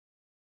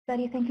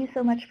Betty, thank you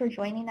so much for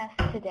joining us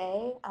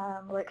today.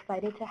 We're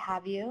excited to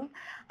have you.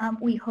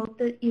 We hope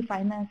that you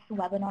find this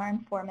webinar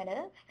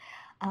informative.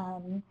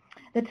 Um,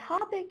 the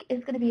topic is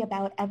going to be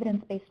about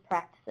evidence-based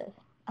practices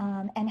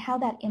and how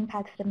that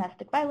impacts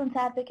domestic violence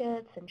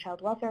advocates and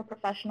child welfare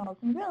professionals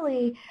and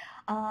really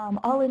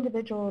all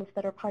individuals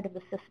that are part of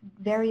the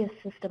various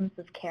systems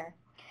of care.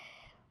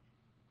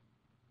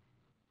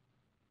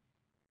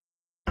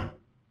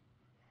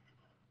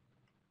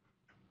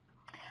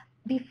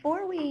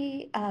 Before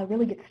we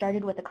really get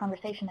started with the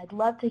conversation, I'd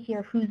love to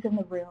hear who's in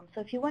the room.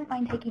 So if you wouldn't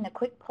mind taking a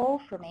quick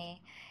poll for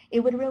me, it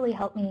would really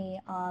help me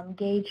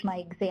gauge my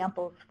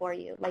examples for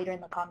you later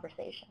in the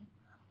conversation.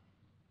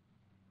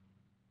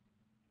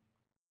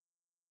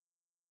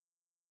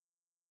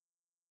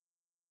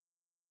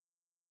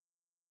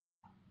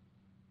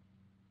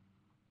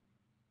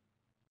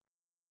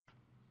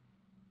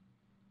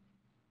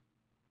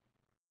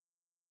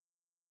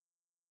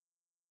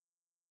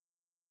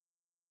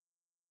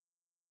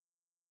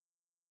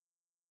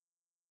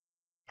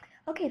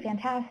 Okay,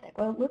 fantastic.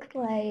 Well, it looks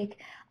like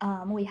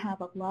we have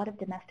a lot of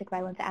domestic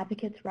violence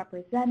advocates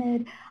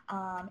represented,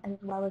 as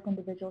well as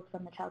individuals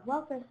from the child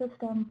welfare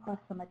system, plus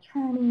some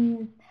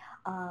attorneys,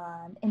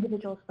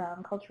 individuals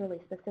from culturally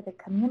specific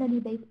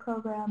community-based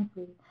programs.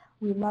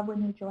 We love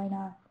when you join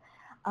us.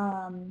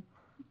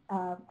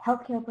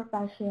 Healthcare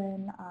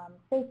profession,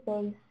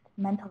 faith-based,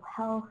 mental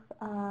health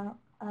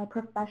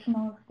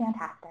professionals,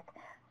 fantastic.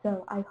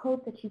 So I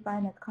hope that you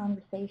find this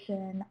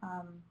conversation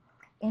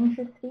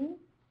interesting.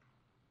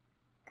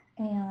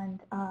 And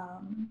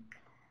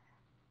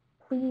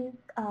please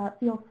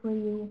feel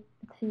free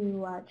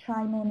to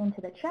chime in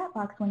into the chat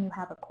box when you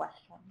have a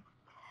question.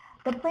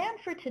 The plan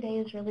for today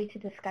is really to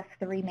discuss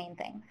three main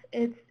things.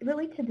 It's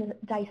really to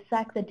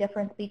dissect the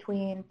difference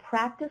between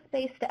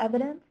practice-based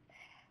evidence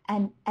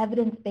and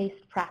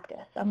evidence-based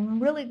practice.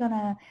 I'm really going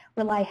to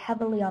rely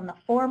heavily on the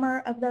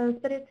former of those,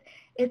 but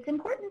it's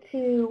important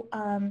to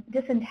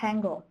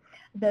disentangle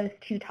those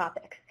two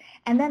topics.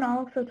 And then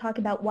also talk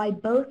about why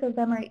both of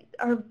them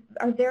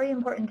are very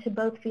important to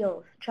both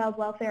fields, child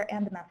welfare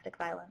and domestic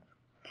violence.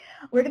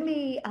 We're going to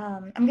be,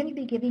 I'm going to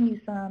be giving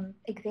you some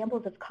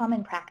examples of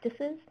common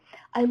practices.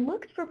 I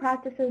looked for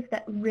practices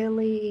that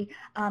really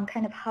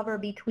kind of hover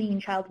between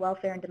child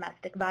welfare and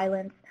domestic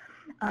violence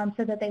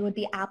so that they would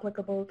be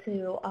applicable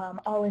to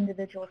all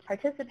individuals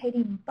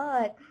participating,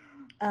 but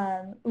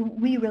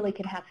we really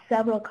can have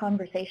several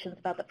conversations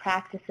about the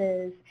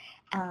practices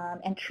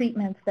and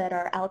treatments that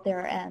are out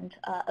there and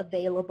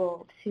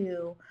available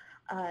to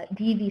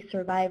DV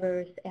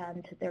survivors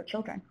and their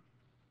children.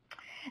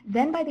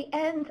 Then by the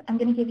end, I'm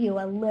going to give you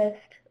a list,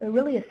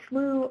 really a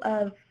slew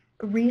of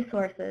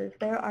resources.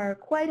 There are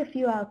quite a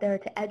few out there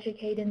to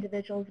educate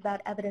individuals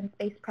about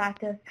evidence-based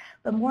practice,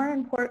 but more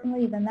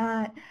importantly than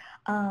that,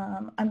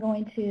 I'm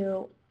going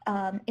to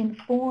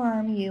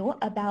inform you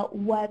about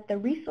what the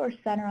Resource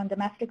Center on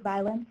Domestic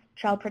Violence,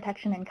 Child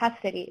Protection and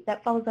Custody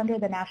that falls under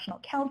the National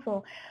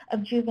Council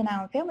of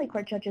Juvenile and Family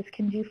Court Judges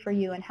can do for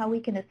you and how we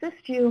can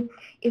assist you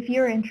if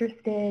you're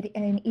interested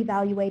in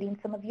evaluating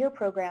some of your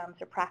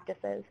programs or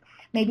practices,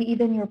 maybe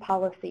even your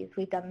policies.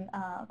 We've done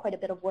quite a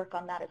bit of work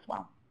on that as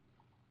well.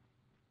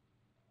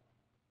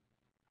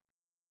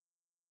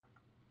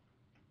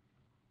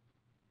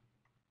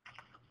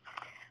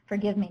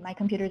 Forgive me, my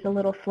computer's a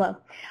little slow.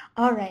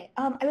 All right,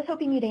 I was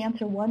hoping you'd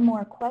answer one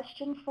more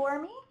question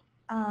for me.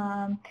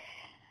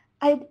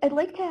 I'd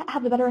like to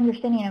have a better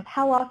understanding of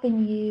how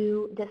often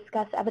you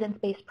discuss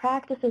evidence-based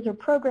practices or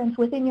programs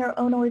within your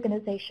own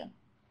organization.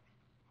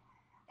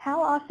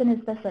 How often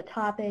is this a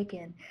topic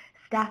in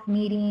staff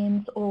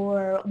meetings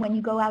or when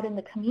you go out in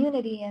the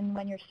community and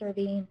when you're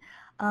serving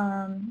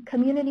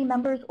community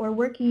members or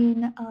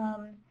working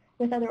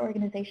with other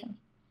organizations?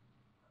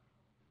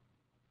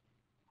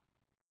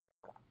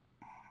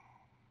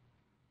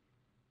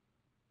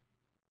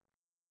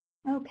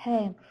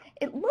 Okay,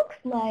 it looks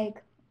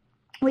like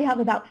we have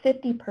about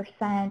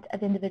 50%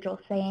 of individuals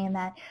saying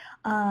that,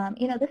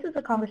 you know, this is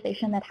a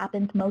conversation that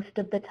happens most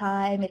of the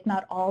time, if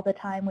not all the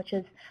time, which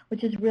is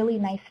really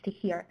nice to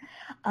hear.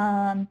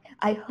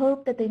 I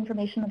hope that the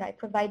information that I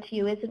provide to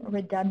you isn't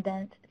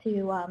redundant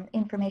to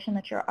information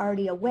that you're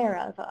already aware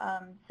of.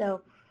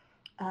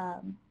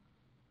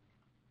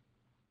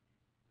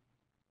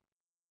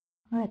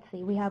 Let's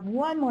see, we have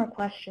one more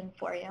question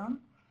for you.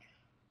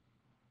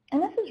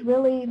 And this is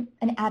really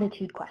an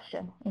attitude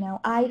question. You know,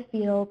 I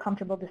feel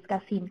comfortable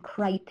discussing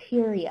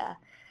criteria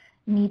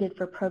needed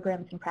for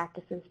programs and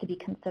practices to be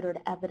considered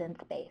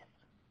evidence-based.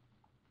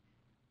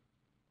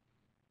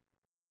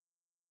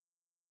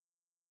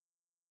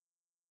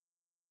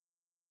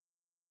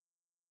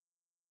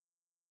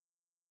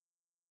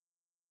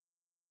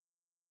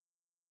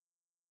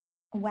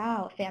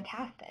 Wow,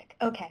 fantastic.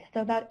 Okay,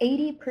 so about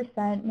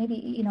 80%, maybe,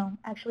 you know,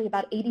 actually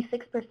about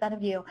 86%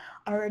 of you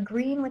are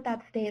agreeing with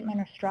that statement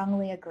or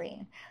strongly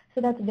agreeing. So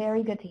that's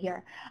very good to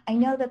hear. I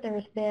know that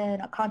there's been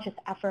a conscious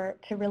effort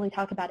to really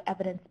talk about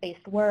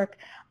evidence-based work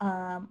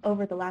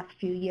over the last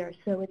few years.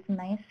 So it's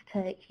nice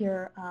to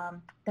hear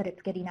that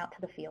it's getting out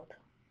to the field.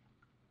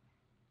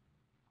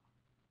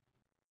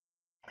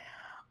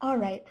 All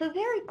right, so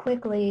very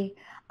quickly,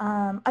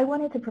 I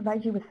wanted to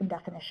provide you with some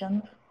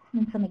definitions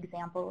and some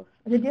examples.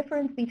 The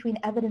difference between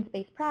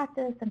evidence-based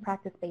practice and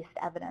practice-based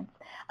evidence.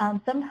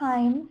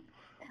 Sometimes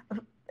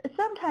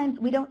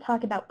we don't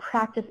talk about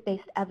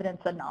practice-based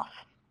evidence enough.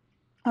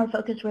 Our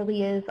focus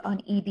really is on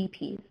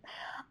EBPs.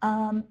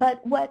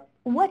 But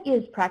what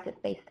is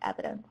practice-based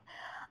evidence?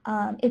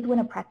 Is when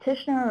a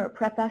practitioner or a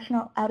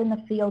professional out in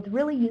the field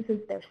really uses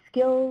their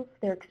skills,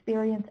 their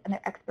experience, and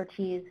their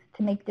expertise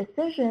to make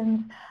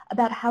decisions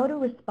about how to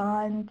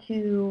respond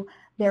to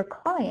their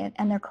client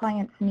and their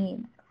client's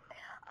needs.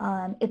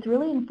 It's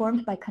really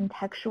informed by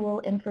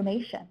contextual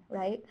information,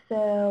 right?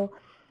 So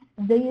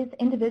these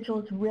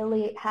individuals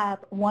really have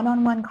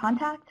one-on-one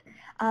contact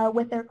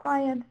with their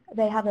clients.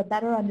 They have a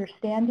better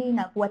understanding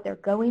of what they're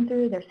going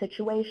through, their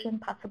situation,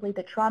 possibly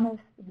the traumas,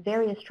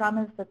 various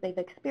traumas that they've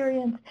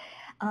experienced,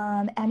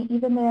 and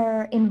even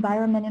their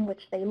environment in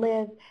which they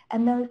live,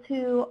 and those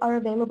who are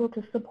available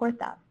to support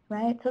them,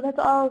 right? So that's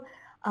all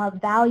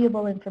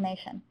valuable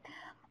information.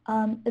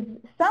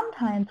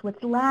 Sometimes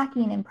what's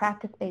lacking in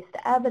practice-based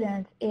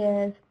evidence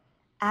is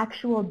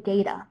actual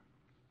data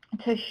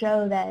to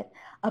show that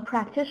a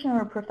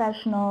practitioner or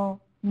professional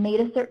made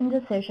a certain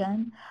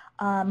decision,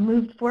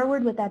 moved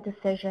forward with that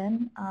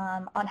decision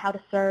on how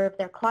to serve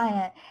their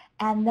client,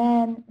 and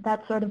then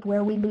that's sort of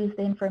where we lose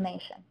the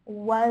information.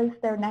 Was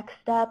their next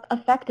step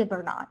effective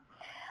or not?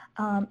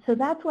 So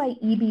that's why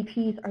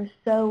EBPs are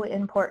so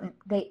important.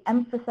 They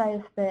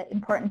emphasize the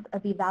importance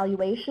of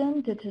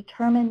evaluation to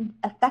determine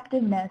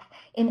effectiveness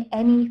in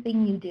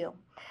anything you do.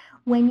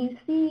 When you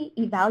see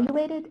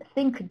evaluated,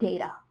 think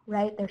data,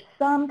 right? There's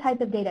some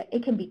type of data.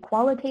 It can be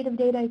qualitative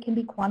data, it can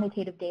be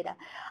quantitative data,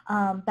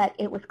 but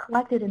it was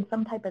collected in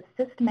some type of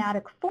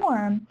systematic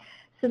form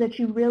so that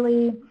you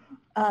really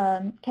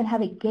can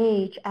have a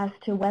gauge as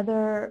to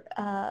whether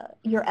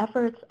your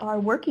efforts are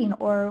working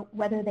or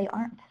whether they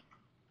aren't.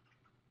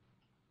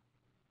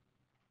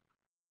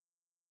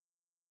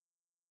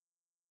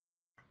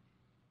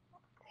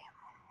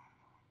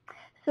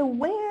 So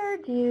where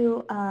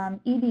do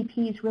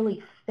EBPs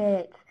really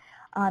fit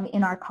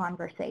in our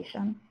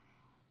conversation?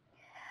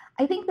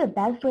 I think the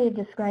best way of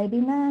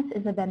describing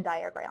this is a Venn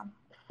diagram.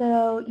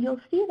 So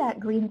you'll see that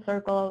green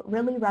circle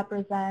really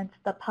represents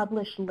the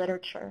published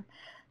literature.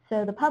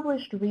 So the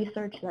published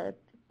research, the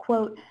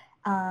quote,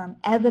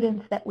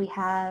 evidence that we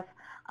have,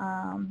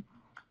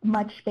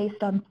 much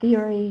based on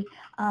theory,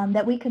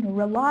 that we can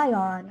rely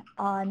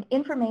on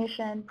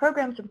information,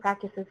 programs, and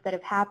practices that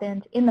have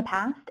happened in the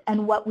past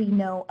and what we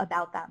know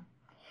about them.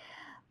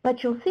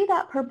 But you'll see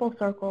that purple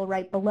circle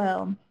right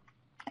below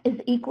is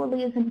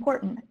equally as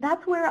important.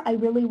 That's where I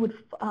really would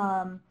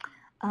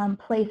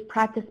place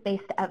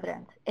practice-based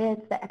evidence.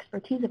 It's the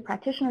expertise of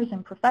practitioners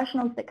and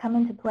professionals that come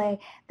into play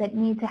that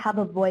need to have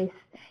a voice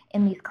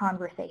in these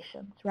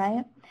conversations,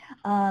 right?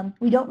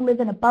 We don't live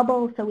in a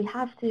bubble, so we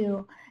have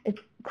to, it's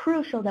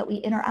crucial that we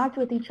interact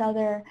with each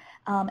other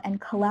and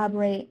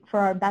collaborate for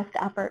our best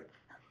efforts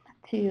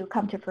to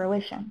come to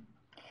fruition.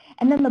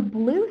 And then the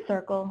blue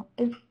circle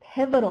is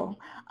pivotal.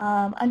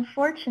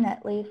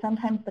 Unfortunately,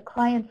 sometimes the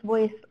client's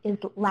voice is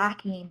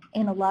lacking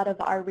in a lot of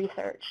our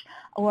research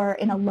or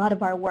in a lot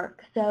of our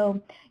work. So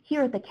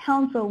here at the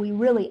council, we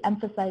really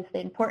emphasize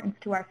the importance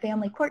to our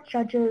family court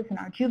judges and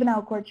our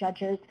juvenile court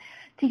judges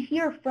to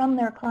hear from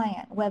their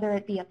client, whether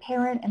it be a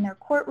parent in their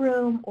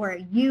courtroom or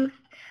a youth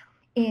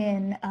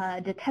in a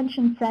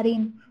detention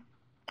setting.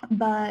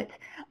 But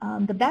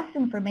the best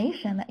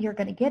information that you're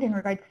going to get in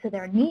regards to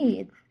their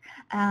needs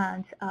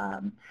and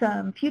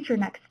some future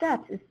next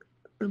steps is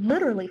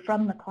literally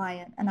from the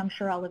client, and I'm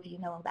sure all of you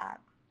know that.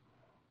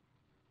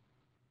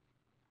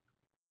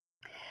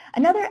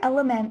 Another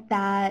element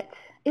that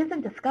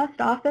isn't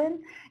discussed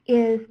often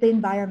is the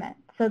environment,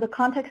 so the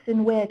context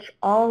in which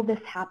all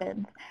this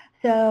happens.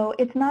 So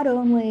it's not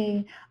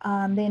only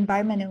the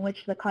environment in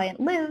which the client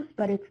lives,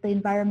 but it's the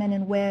environment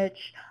in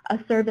which a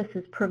service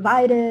is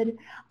provided,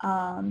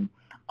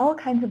 all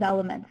kinds of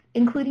elements,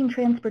 including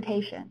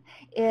transportation.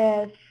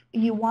 If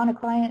you want a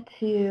client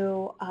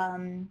to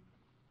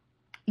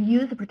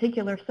use a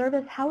particular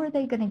service, how are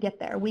they going to get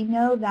there? We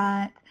know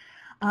that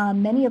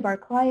many of our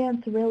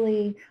clients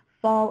really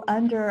fall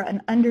under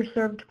an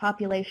underserved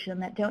population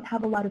that don't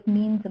have a lot of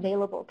means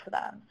available to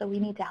them, so we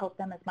need to help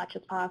them as much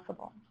as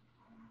possible.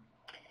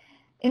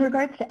 In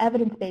regards to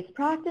evidence-based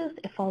practice,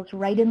 it falls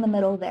right in the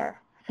middle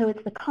there. So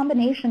it's the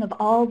combination of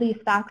all these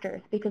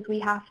factors, because we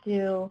have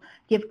to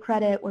give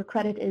credit where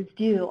credit is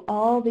due.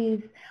 All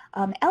these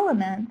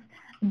elements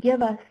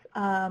give us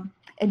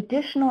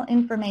additional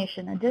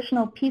information,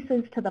 additional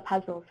pieces to the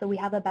puzzle, so we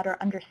have a better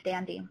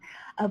understanding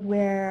of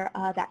where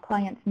that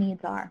client's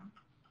needs are.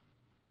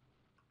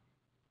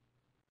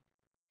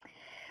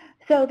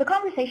 So the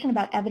conversation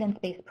about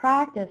evidence-based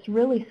practice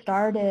really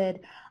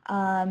started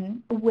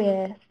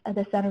with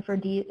the Center for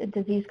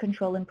Disease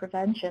Control and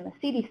Prevention.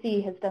 The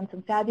CDC has done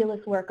some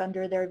fabulous work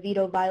under their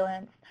Veto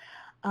Violence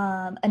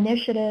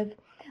initiative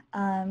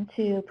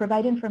to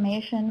provide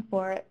information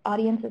for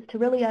audiences to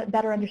really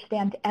better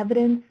understand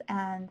evidence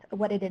and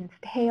what it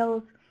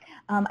entails.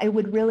 I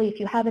would really, if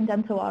you haven't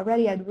done so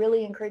already, I'd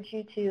really encourage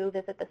you to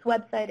visit this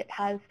website. It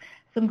has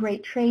some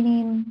great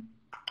training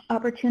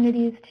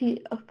opportunities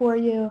for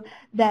you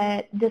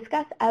that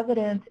discuss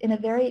evidence in a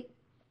very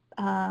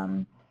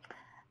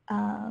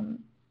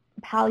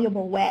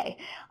palatable way.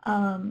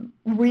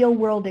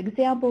 Real-world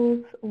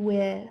examples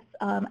with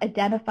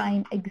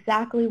identifying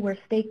exactly where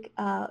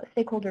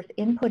stakeholders'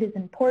 input is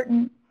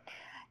important.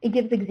 It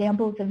gives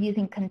examples of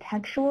using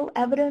contextual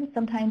evidence.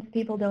 Sometimes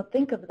people don't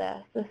think of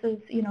this. This is,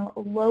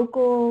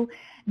 local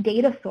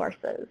data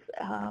sources.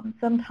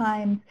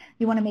 Sometimes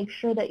you want to make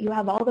sure that you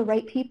have all the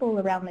right people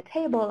around the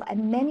table,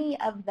 and many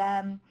of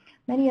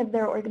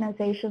their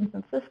organizations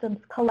and systems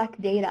collect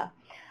data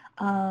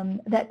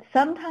that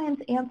sometimes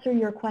answer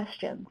your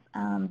questions,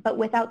 but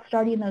without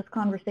starting those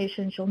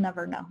conversations, you'll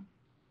never know.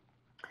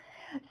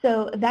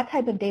 So that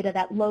type of data,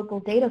 that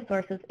local data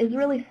sources, is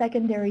really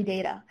secondary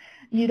data.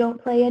 You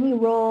don't play any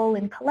role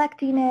in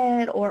collecting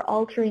it or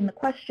altering the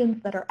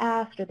questions that are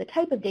asked or the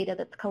type of data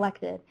that's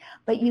collected,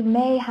 but you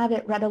may have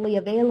it readily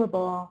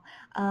available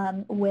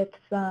with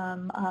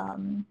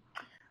some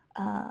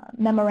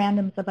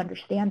memorandums of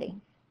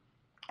understanding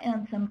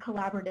and some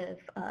collaborative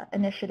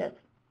initiatives.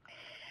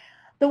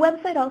 The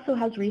website also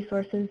has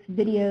resources,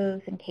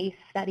 videos, and case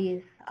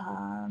studies,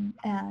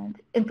 and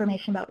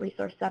information about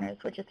resource centers,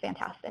 which is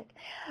fantastic.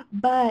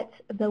 But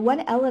the one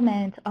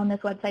element on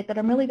this website that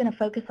I'm really going to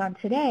focus on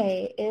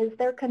today is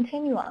their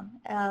continuum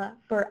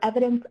for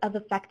evidence of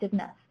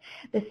effectiveness.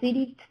 The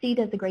CDC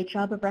does a great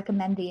job of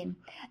recommending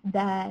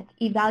that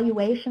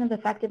evaluation of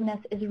effectiveness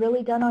is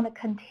really done on a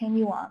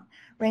continuum,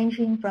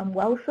 ranging from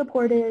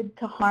well-supported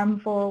to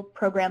harmful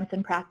programs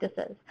and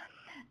practices.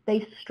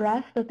 They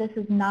stress that this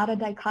is not a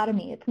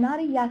dichotomy. It's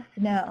not a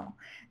yes-no.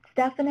 It's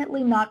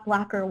definitely not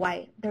black or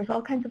white. There's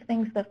all kinds of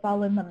things that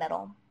fall in the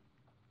middle.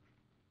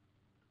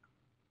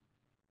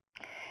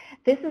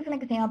 This is an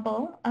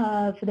example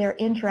of their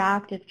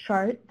interactive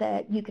chart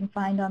that you can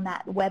find on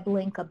that web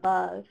link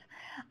above.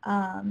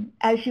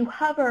 As you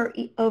hover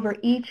over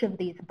each of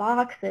these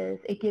boxes,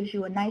 it gives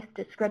you a nice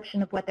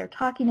description of what they're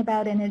talking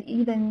about, and it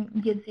even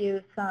gives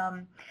you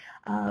some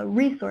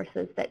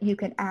resources that you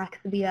can access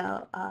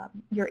via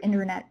your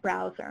internet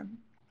browser.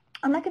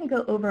 I'm not going to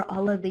go over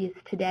all of these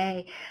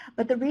today,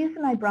 but the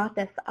reason I brought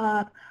this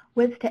up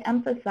was to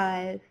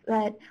emphasize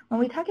that when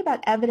we talk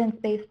about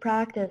evidence-based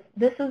practice,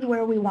 this is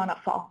where we want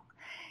to fall.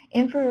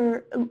 And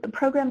for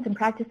programs and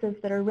practices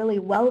that are really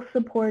well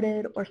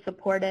supported or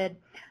supported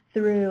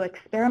through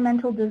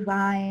experimental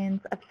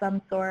designs of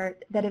some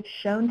sort that have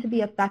shown to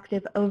be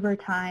effective over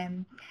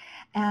time.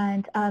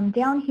 And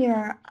down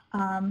here,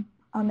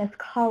 on this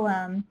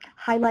column,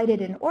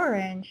 highlighted in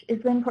orange,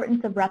 is the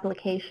importance of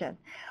replication.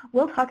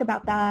 We'll talk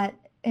about that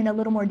in a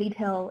little more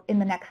detail in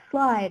the next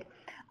slide,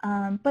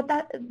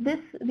 but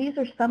these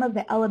are some of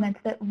the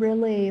elements that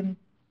really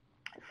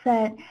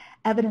set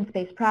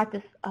evidence-based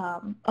practice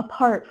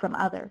apart from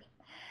others.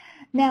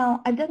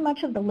 Now, I've done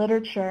much of the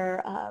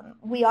literature.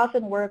 We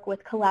often work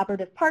with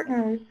collaborative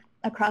partners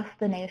across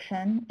the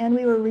nation, and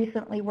we were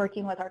recently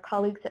working with our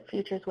colleagues at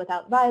Futures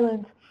Without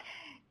Violence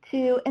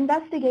to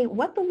investigate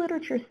what the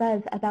literature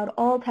says about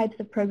all types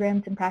of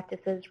programs and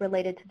practices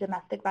related to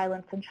domestic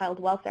violence and child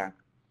welfare.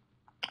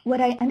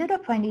 What I ended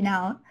up finding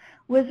out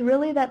was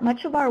really that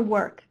much of our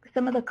work,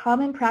 some of the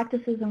common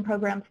practices and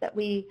programs that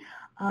we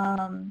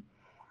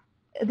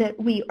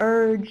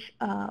urge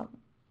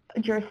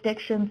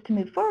jurisdictions to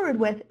move forward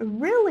with,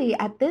 really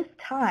at this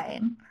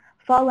time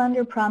fall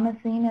under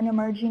promising and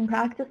emerging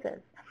practices.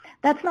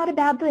 That's not a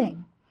bad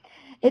thing.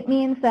 It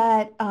means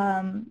that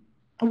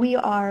we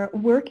are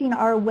working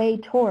our way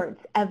towards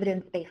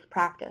evidence-based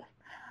practice,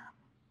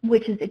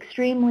 which is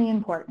extremely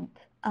important.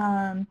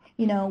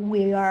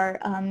 We are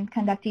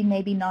conducting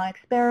maybe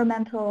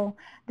non-experimental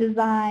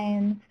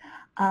designs.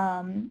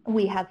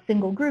 We have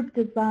single group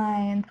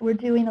designs. We're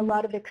doing a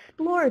lot of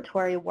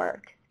exploratory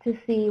work to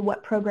see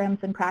what programs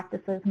and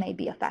practices may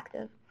be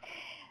effective.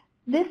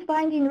 This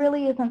finding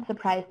really isn't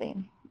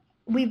surprising.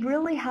 We've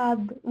really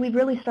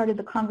started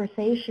the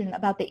conversation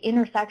about the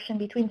intersection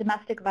between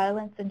domestic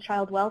violence and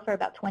child welfare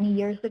about 20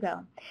 years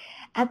ago.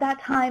 At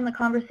that time, the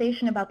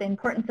conversation about the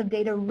importance of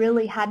data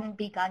really hadn't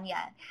begun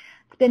yet.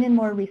 It's been in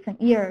more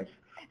recent years.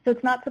 So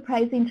it's not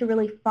surprising to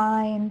really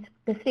find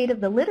the state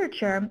of the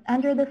literature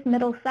under this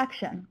middle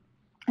section.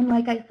 And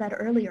like I said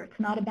earlier, it's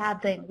not a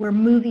bad thing. We're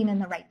moving in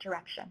the right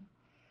direction.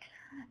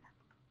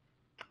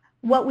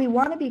 What we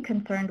want to be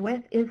concerned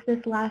with is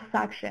this last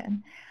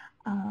section.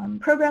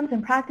 Programs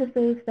and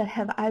practices that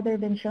have either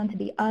been shown to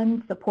be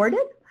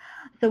unsupported,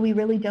 so we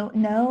really don't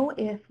know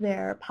if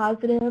they're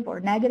positive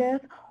or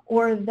negative,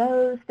 or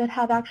those that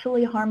have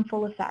actually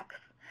harmful effects.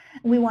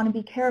 We want to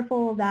be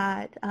careful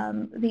that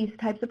these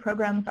types of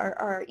programs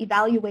are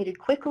evaluated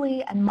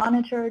quickly and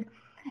monitored,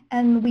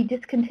 and we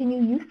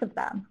discontinue use of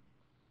them.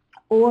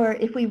 Or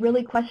if we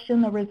really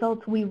question the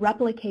results, we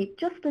replicate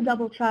just to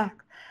double check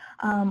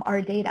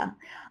our data.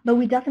 But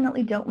we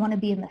definitely don't want to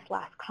be in this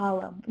last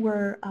column.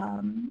 We're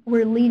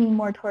leaning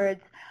more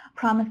towards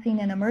promising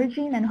and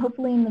emerging, and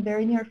hopefully in the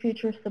very near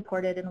future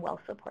supported and well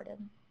supported.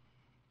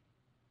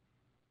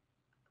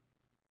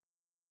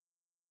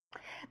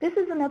 This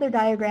is another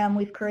diagram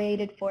we've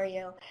created for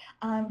you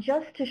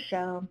just to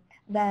show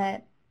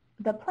that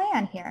the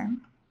plan here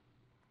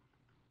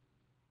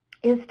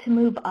is to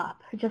move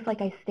up, just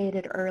like I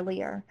stated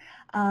earlier.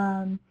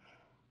 And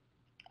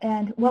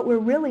what we're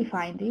really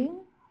finding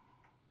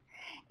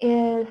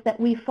is that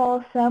we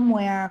fall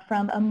somewhere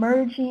from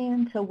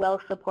emerging to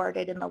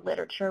well-supported in the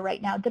literature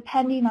right now,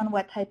 depending on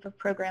what type of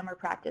program or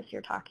practice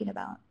you're talking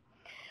about.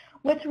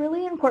 What's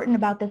really important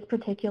about this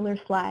particular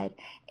slide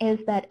is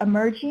that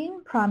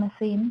emerging,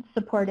 promising,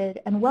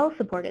 supported, and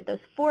well-supported, those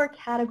four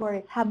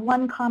categories have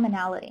one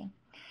commonality.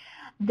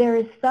 There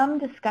is some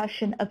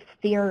discussion of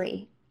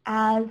theory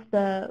as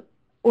the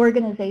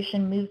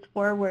organization moves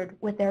forward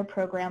with their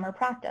program or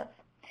practice.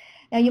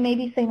 Now you may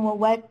be saying, well,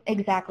 what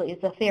exactly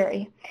is a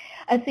theory?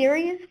 A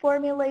theory is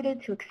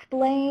formulated to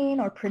explain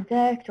or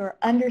predict or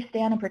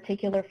understand a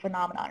particular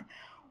phenomenon.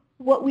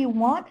 What we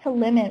want to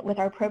limit with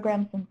our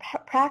programs and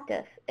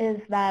practice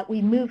is that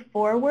we move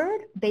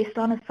forward based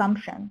on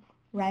assumptions,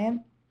 right,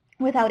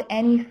 without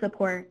any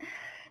support.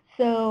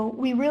 So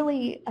we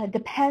really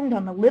depend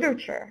on the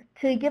literature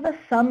to give us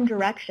some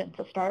direction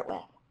to start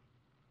with.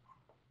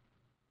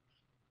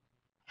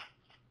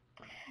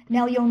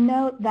 Now you'll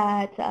note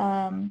that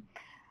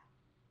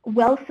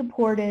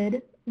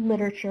well-supported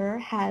literature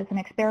has an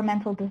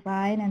experimental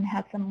design and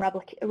has some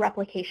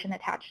replication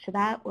attached to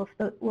that.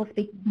 We'll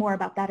speak more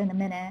about that in a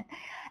minute.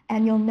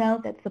 And you'll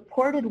note that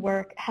supported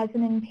work has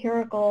an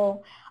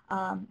empirical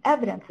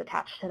evidence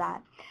attached to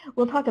that.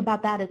 We'll talk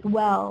about that as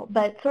well,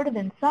 but sort of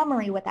in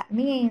summary, what that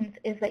means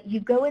is that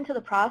you go into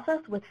the process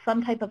with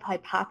some type of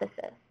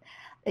hypothesis,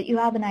 that you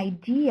have an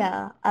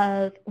idea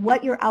of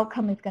what your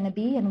outcome is going to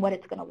be and what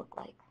it's going to look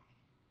like.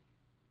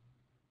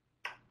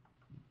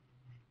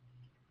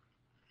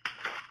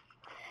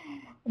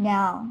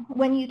 Now,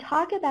 when you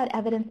talk about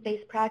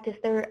evidence-based practice,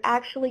 there are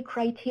actually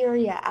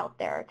criteria out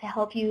there to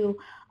help you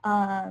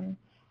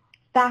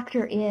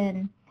factor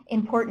in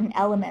important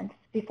elements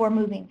before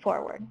moving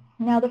forward.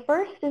 Now, the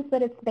first is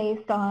that it's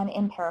based on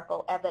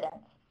empirical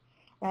evidence,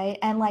 right?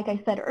 And like I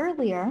said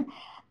earlier,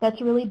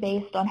 that's really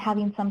based on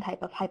having some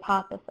type of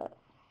hypothesis.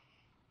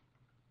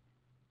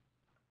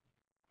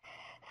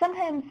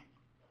 Sometimes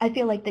I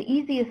feel like the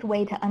easiest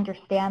way to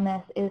understand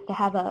this is to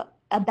have a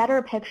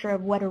better picture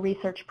of what a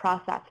research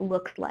process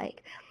looks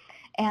like.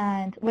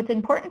 And what's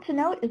important to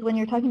note is when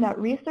you're talking about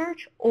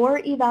research or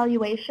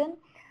evaluation,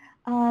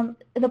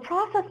 the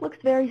process looks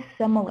very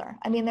similar.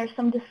 I mean, there's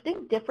some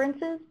distinct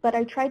differences, but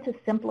I tried to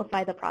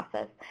simplify the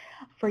process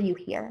for you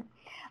here.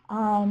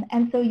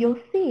 And so you'll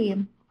see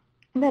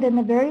that in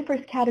the very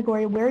first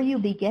category where you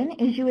begin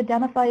is you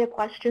identify a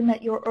question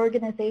that your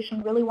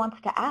organization really wants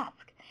to ask.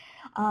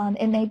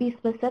 It may be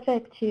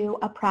specific to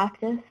a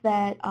practice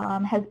that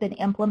has been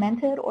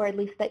implemented, or at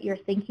least that you're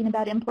thinking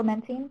about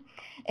implementing.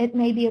 It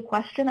may be a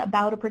question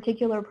about a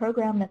particular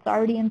program that's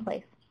already in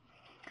place.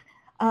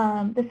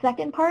 The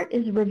second part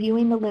is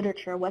reviewing the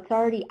literature. What's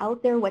already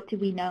out there? What do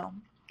we know?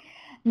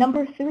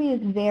 Number 3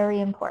 is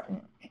very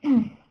important.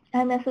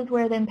 And this is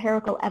where the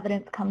empirical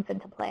evidence comes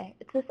into play.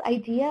 It's this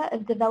idea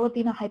of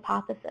developing a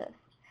hypothesis.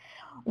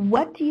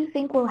 What do you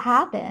think will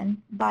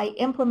happen by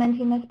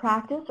implementing this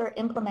practice or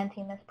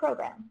implementing this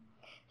program?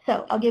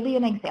 So I'll give you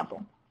an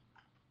example.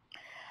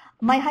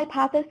 My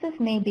hypothesis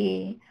may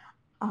be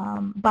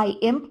by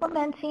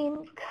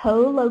implementing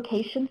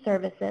co-location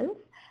services,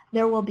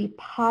 there will be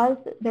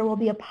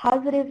a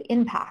positive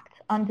impact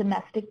on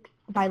domestic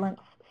violence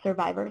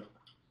survivors.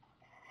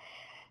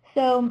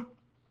 So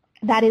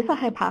that is a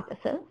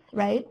hypothesis,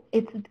 right?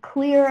 It's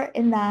clear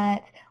in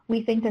that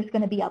we think there's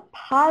going to be a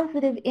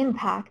positive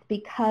impact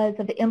because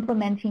of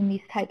implementing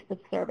these types of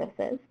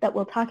services that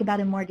we'll talk about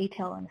in more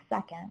detail in a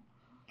second.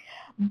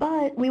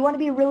 But we want to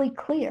be really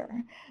clear.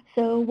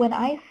 So when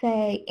I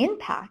say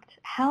impact,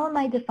 how am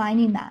I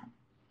defining that?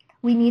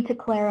 We need to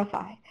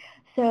clarify.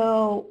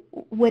 So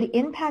would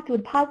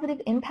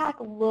positive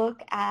impact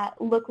look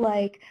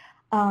like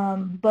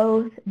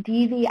both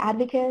DV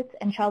advocates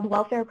and child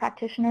welfare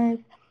practitioners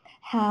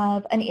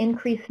have an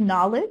increased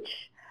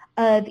knowledge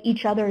of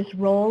each other's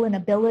role and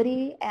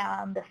ability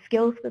and the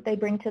skills that they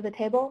bring to the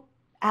table?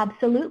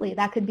 Absolutely,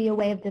 that could be a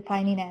way of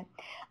defining it.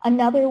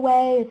 Another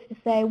way is to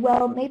say,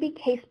 well, maybe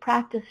case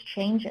practice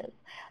changes.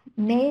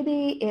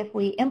 Maybe if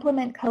we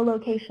implement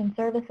co-location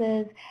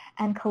services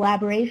and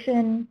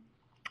collaboration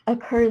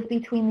occurs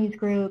between these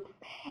groups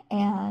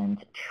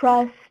and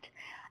trust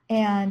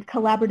and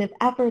collaborative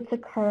efforts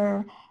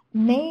occur,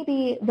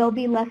 maybe there'll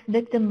be less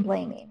victim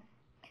blaming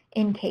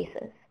in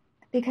cases,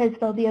 because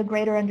there'll be a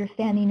greater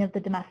understanding of the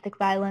domestic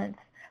violence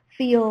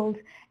field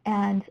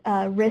and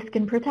risk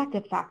and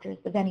protective factors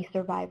of any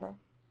survivor.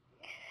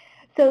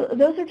 So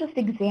those are just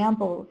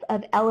examples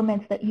of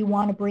elements that you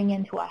want to bring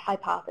into a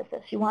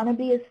hypothesis. You want to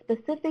be as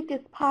specific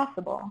as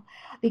possible,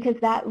 because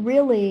that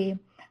really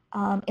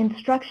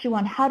instructs you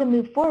on how to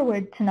move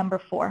forward to number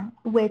 4,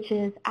 which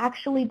is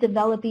actually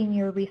developing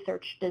your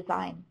research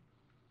design.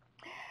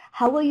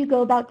 How will you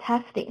go about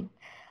testing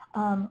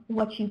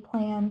what you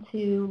plan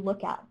to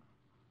look at?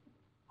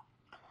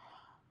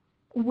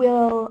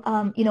 will,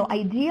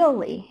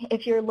 ideally,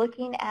 if you're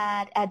looking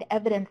at an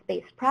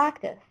evidence-based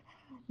practice,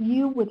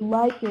 you would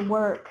like your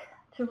work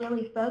to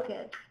really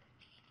focus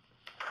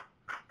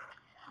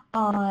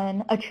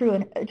on a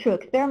true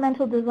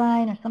experimental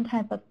design or some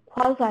type of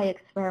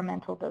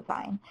quasi-experimental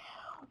design,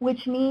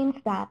 which means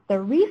that the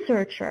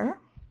researcher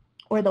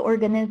or the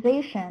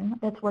organization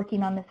that's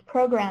working on this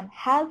program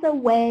has a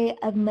way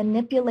of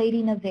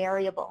manipulating a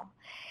variable.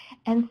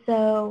 And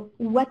so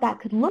what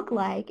that could look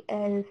like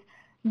is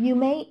you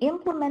may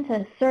implement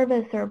a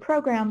service or a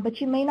program,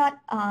 but you may not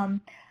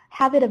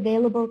have it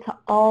available to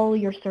all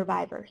your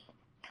survivors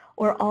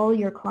or all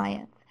your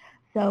clients.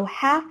 So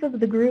half of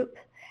the group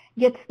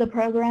gets the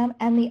program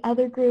and the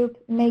other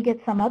group may get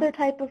some other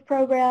type of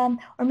program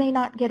or may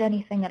not get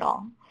anything at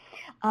all.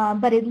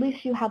 But at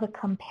least you have a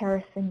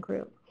comparison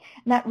group.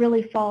 And that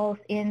really falls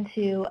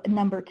into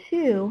number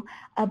 2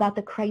 about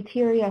the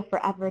criteria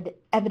for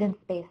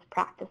evidence-based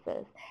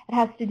practices. It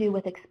has to do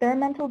with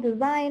experimental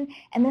design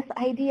and this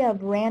idea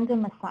of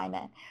random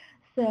assignment.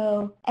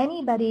 So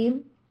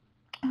anybody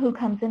who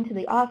comes into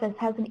the office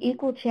has an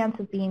equal chance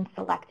of being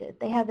selected.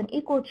 They have an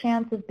equal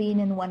chance of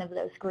being in one of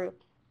those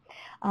groups,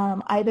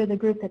 either the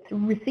group that's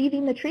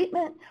receiving the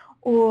treatment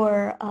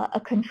or a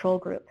control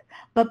group,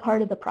 but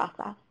part of the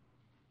process.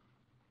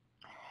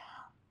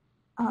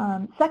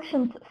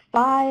 Sections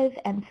 5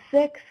 and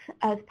 6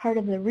 as part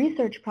of the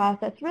research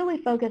process really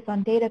focus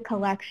on data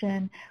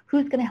collection,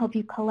 who's going to help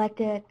you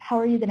collect it, how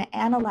are you going to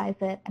analyze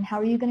it, and how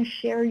are you going to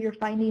share your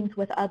findings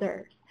with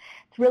others.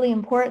 It's really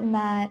important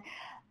that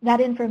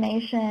that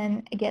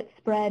information gets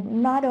spread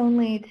not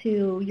only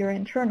to your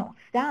internal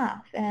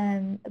staff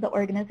and the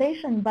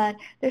organization, but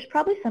there's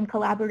probably some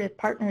collaborative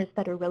partners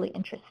that are really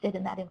interested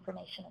in that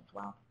information as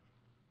well.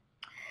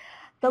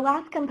 The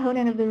last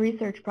component of the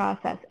research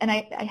process, and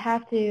I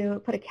have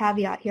to put a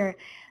caveat here,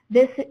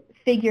 this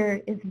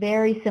figure is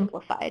very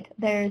simplified.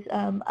 There's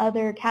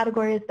other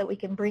categories that we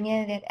can bring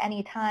in at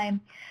any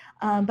time,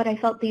 but I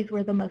felt these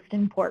were the most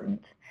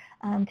important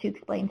to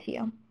explain to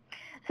you.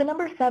 So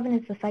number 7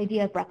 is this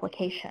idea of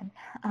replication.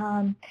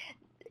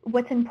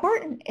 What's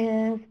important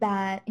is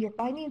that your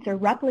findings are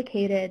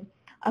replicated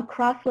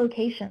across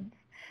locations.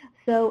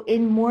 So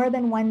in more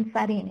than one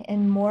setting,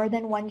 in more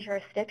than one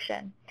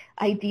jurisdiction,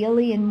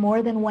 ideally in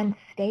more than one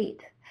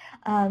state,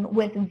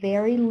 with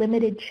very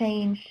limited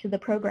change to the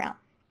program.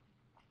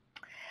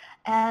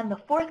 And the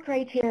 4th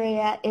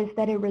criteria is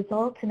that it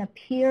results in a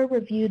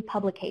peer-reviewed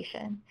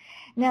publication.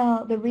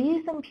 Now, the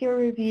reason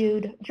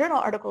peer-reviewed journal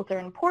articles are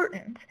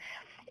important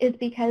is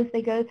because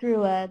they go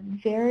through an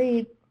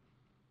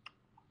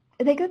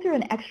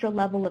extra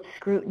level of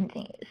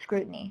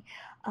scrutiny.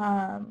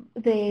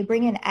 They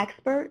bring in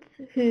experts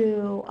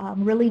who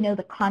really know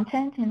the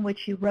content in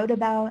which you wrote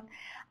about,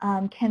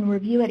 can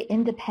review it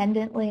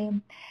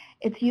independently.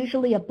 It's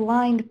usually a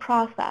blind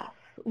process,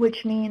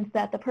 which means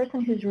that the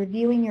person who's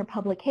reviewing your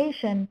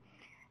publication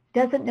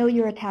doesn't know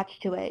you're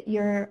attached to it.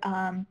 Your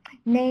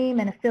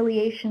name and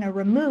affiliation are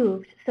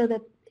removed so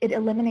that it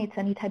eliminates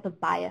any type of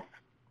bias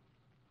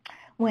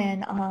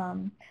when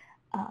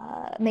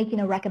making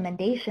a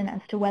recommendation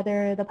as to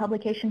whether the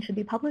publication should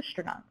be published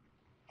or not.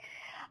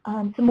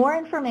 Some more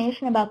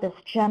information about this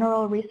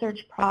general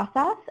research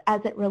process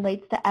as it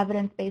relates to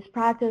evidence-based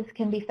practice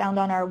can be found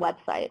on our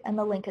website, and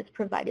the link is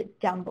provided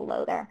down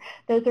below there.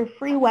 Those are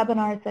free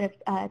webinars that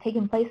have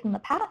taken place in the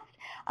past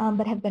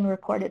but have been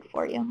recorded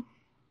for you.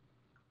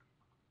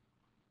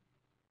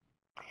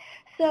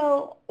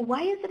 So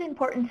why is it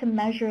important to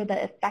measure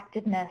the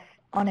effectiveness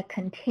on a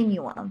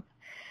continuum?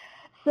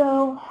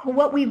 So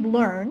what we've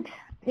learned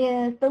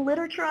is the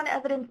literature on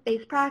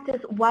evidence-based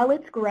practice, while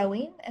it's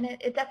growing, and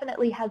it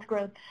definitely has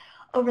grown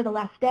over the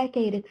last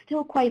decade, it's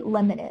still quite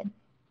limited.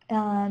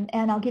 And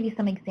I'll give you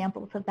some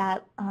examples of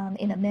that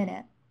in a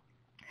minute.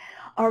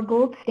 Our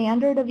gold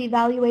standard of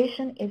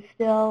evaluation is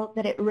still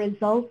that it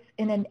results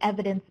in an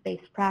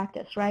evidence-based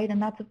practice, right?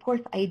 And that's, of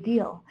course,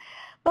 ideal.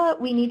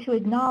 But we need to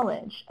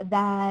acknowledge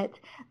that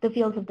the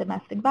fields of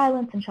domestic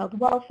violence and child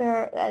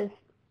welfare, as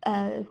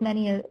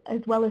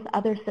well as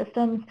other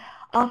systems,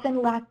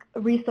 often lack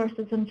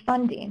resources and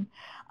funding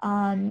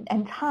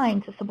and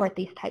time to support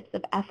these types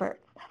of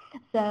efforts.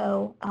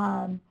 So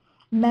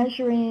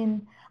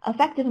measuring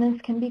effectiveness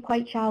can be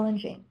quite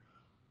challenging.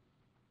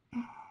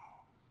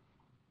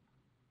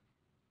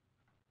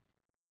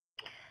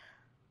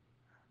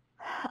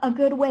 A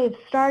good way of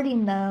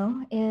starting,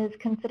 though, is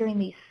considering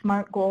these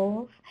SMART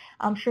goals.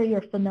 I'm sure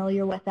you're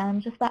familiar with them.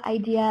 Just the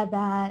idea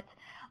that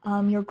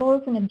your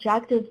goals and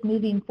objectives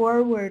moving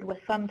forward with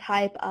some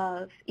type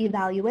of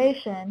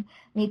evaluation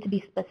need to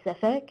be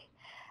specific.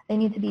 They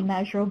need to be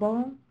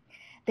measurable.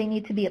 They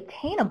need to be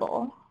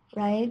obtainable,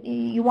 right?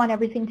 You want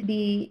everything to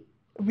be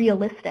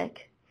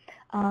realistic.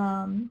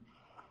 You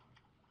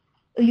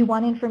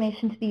want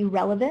information to be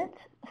relevant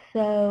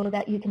so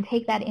that you can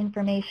take that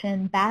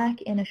information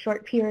back in a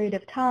short period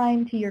of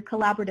time to your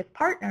collaborative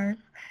partners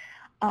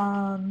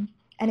and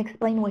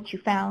explain what you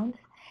found.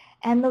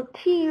 And the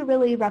T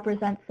really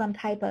represents some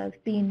type of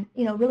being,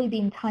 really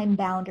being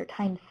time-bound or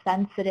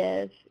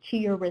time-sensitive to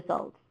your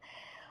results.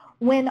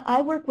 When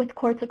I work with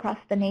courts across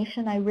the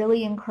nation, I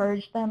really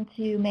encourage them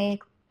to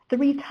make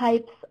 3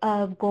 types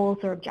of goals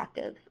or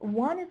objectives.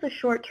 One is a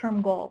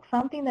short-term goal,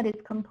 something that is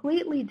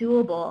completely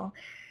doable,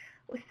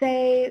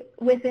 say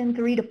within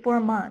 3 to 4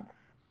 months.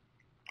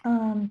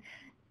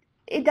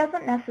 It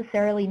doesn't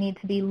necessarily need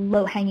to be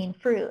low-hanging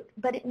fruit,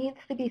 but it needs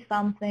to be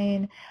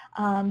something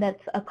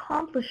that's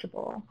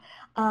accomplishable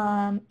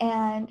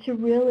and to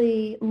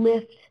really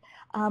lift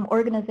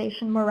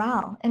organization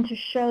morale and to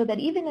show that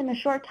even in a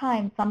short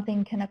time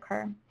something can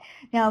occur.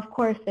 Now, of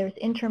course, there's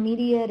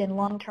intermediate and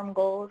long-term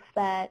goals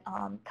that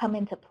come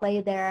into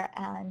play there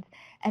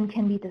and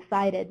can be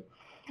decided.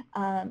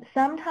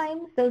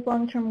 Sometimes those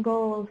long-term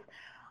goals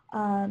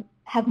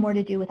have more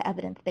to do with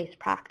evidence-based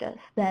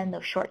practice than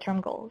those short-term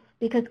goals,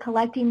 because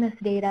collecting this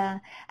data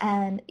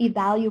and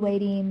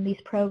evaluating these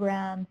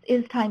programs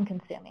is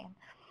time-consuming.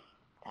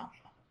 So,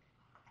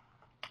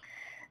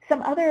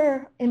 some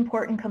other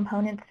important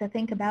components to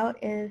think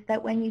about is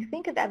that when you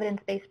think of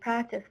evidence-based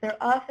practice, they're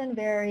often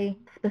very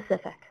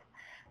specific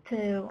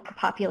to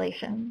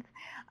populations.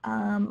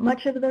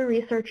 Much of the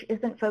research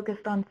isn't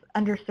focused on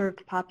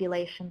underserved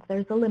populations.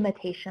 There's a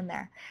limitation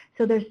there.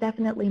 So there's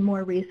definitely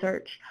more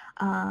research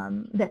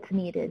that's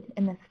needed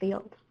in this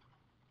field.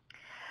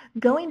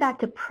 Going back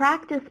to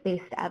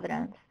practice-based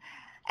evidence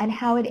and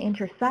how it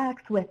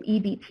intersects with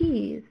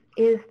EBPs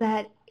is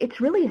that it's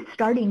really a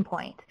starting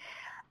point.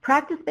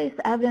 Practice-based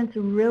evidence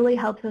really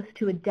helps us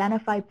to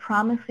identify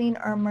promising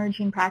or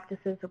emerging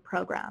practices or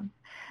programs,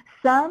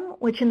 some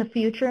which in the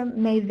future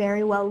may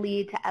very well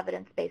lead to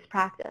evidence-based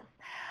practice.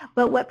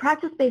 But what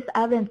practice-based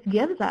evidence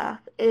gives us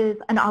is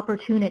an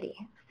opportunity.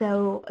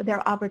 So there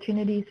are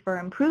opportunities for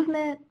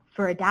improvement,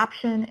 for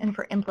adaptation, and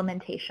for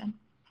implementation.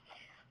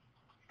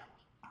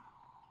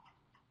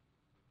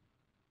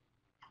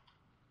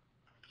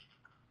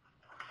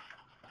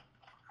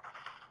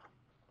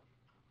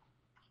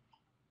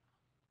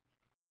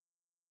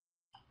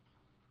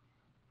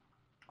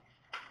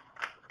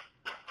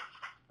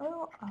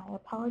 Oh, I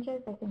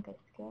apologize. I think I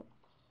skipped.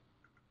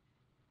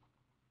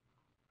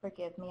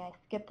 Forgive me, I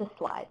skipped a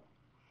slide.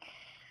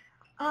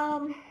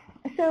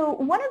 So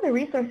one of the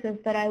resources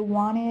that I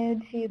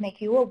wanted to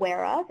make you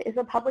aware of is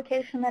a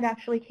publication that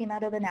actually came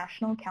out of the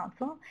National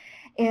Council.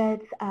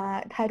 It's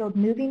titled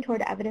Moving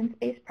Toward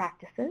Evidence-Based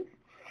Practices.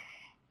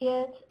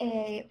 It's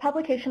a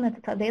publication that's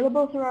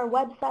available through our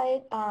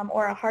website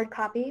or a hard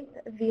copy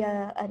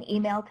via an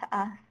email to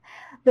us.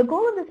 The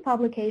goal of this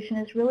publication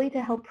is really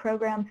to help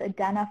programs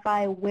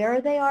identify where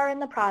they are in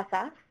the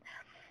process,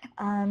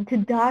 to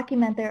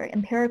document their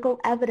empirical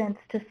evidence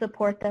to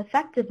support the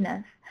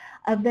effectiveness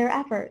of their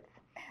efforts.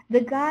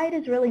 The guide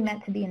is really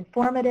meant to be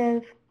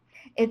informative.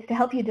 It's to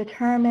help you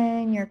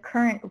determine your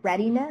current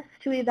readiness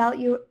to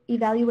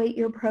evaluate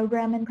your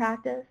program and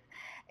practice.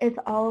 It's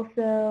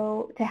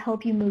also to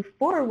help you move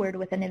forward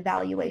with an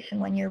evaluation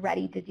when you're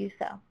ready to do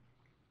so.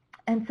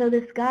 And so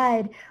this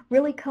guide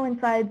really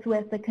coincides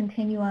with the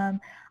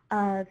continuum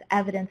of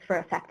evidence for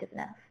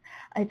effectiveness.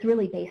 It's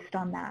really based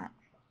on that.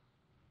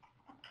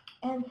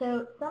 And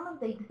so some of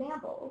the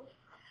examples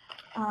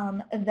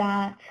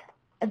that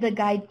the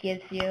guide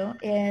gives you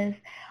is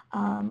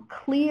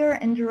clear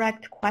and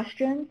direct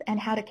questions and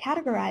how to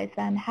categorize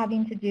them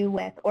having to do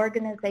with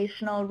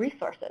organizational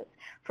resources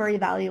for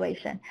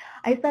evaluation.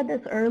 I said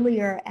this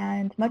earlier,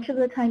 and much of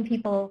the time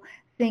people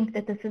think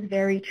that this is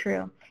very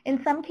true.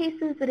 In some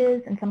cases it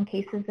is, in some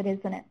cases it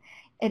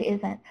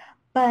isn't.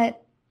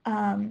 But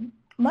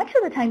much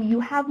of the time you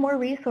have more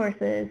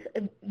resources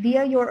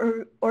via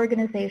your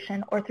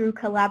organization or through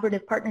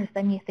collaborative partners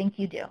than you think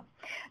you do.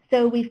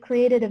 So we've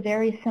created a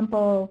very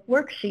simple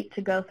worksheet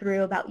to go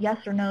through about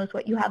yes or no's,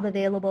 what you have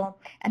available,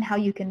 and how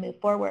you can move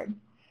forward.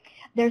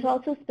 There's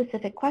also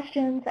specific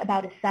questions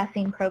about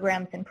assessing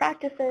programs and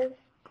practices,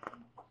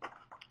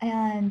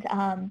 and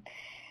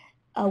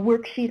a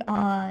worksheet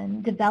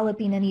on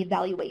developing an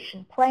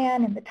evaluation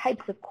plan and the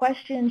types of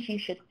questions you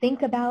should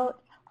think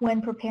about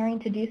when preparing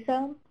to do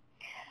so,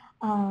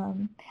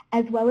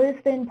 as well as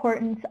the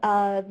importance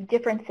of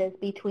differences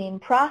between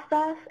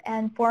process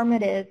and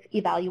formative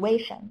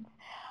evaluations.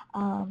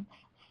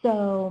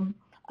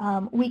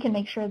 We can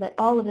make sure that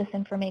all of this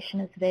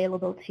information is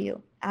available to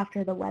you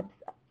after the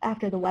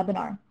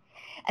webinar.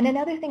 And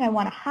another thing I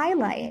want to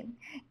highlight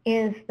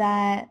is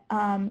that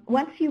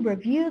once you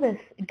review this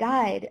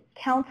guide,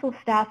 council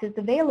staff is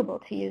available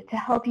to you to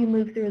help you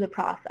move through the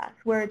process.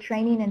 We're a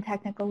training and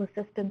technical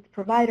assistance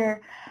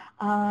provider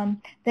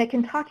that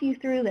can talk you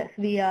through this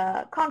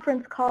via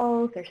conference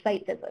calls or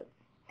site visits.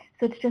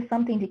 So it's just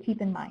something to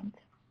keep in mind.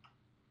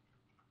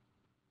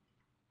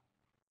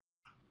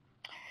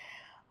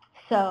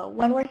 So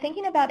when we're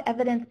thinking about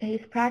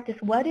evidence-based practice,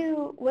 what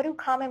do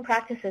common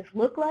practices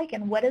look like,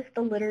 and what does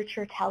the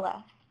literature tell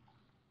us?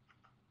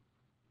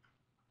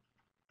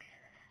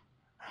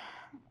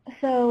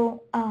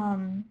 So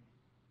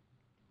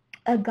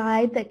a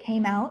guide that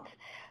came out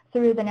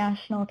through the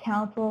National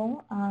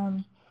Council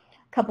a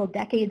couple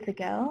decades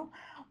ago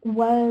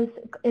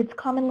it's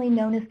commonly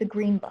known as the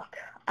Green Book,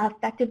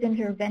 Effective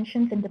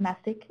Interventions in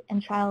Domestic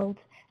and Child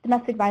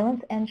Domestic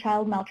Violence and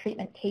Child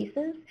Maltreatment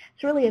Cases.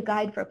 It's really a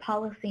guide for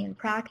policy and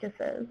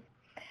practices.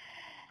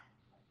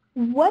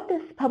 What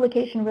this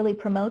publication really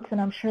promotes, and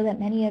I'm sure that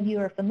many of you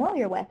are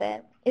familiar with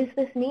it, is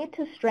this need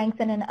to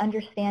strengthen an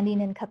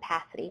understanding and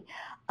capacity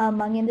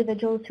among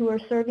individuals who are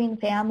serving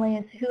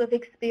families who have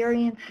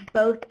experienced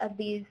both of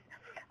these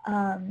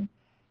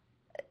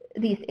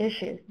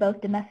issues,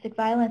 both domestic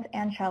violence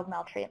and child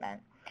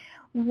maltreatment.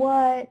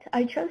 What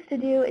I chose to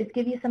do is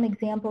give you some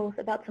examples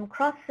about some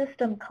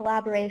cross-system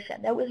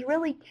collaboration that was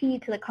really key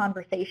to the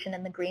conversation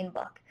in the Green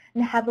Book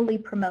and heavily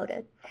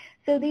promoted.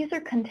 So these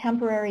are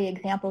contemporary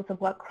examples of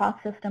what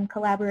cross-system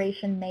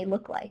collaboration may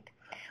look like.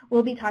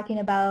 We'll be talking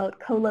about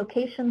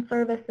co-location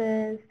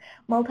services,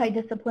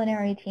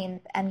 multidisciplinary teams,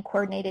 and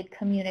coordinated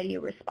community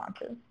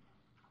responses.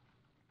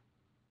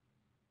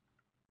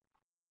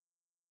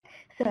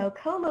 So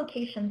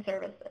co-location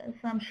services,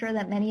 I'm sure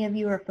that many of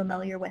you are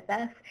familiar with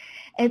this.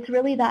 It's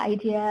really the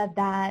idea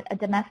that a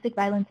domestic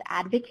violence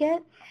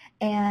advocate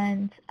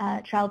and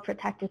child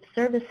protective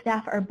service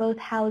staff are both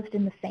housed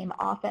in the same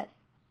office.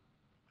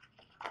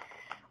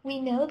 We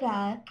know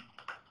that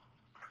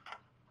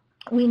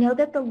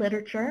the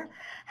literature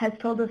has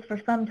told us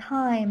for some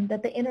time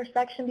that the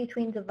intersection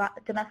between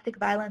domestic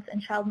violence and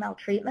child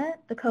maltreatment,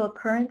 the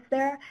co-occurrence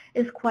there,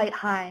 is quite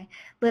high.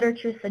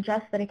 Literature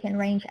suggests that it can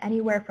range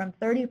anywhere from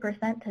 30%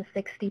 to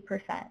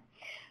 60%.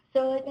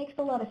 So it makes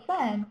a lot of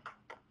sense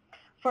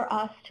for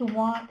us to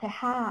want to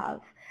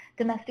have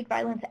domestic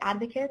violence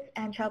advocates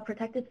and child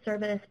protective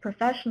service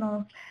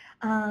professionals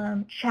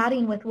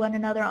chatting with one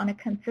another on a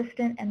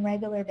consistent and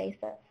regular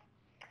basis.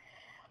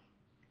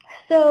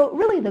 So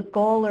really the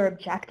goal or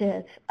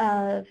objective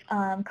of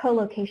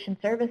co-location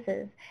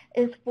services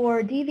is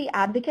for DV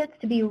advocates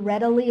to be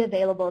readily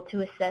available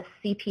to assist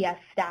CPS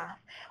staff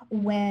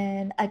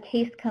when a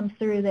case comes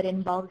through that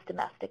involves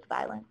domestic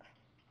violence.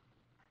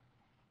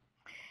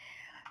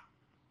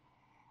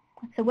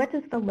 So what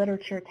does the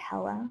literature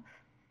tell us?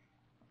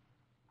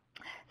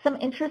 Some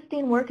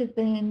interesting work is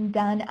being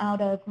done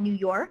out of New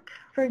York,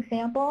 for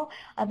example.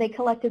 They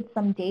collected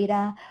some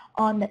data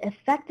on the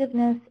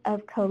effectiveness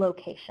of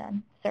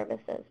co-location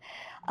services.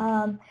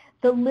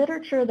 The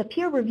literature, the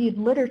peer-reviewed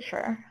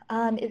literature,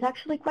 is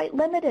actually quite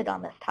limited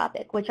on this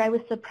topic, which I was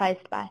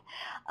surprised by.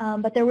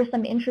 But there were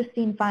some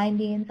interesting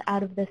findings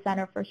out of the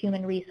Center for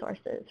Human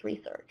Resources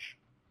research.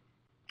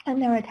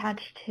 And they're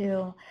attached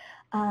to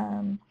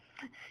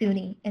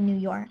SUNY in New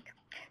York.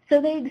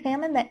 So they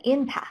examined the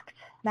impact,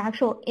 the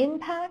actual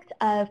impact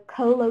of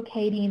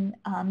co-locating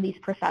these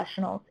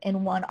professionals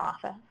in one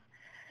office.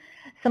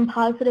 Some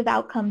positive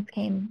outcomes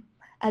came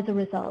as a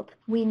result.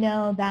 We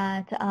know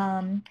that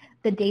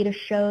the data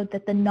showed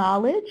that the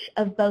knowledge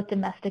of both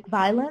domestic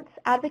violence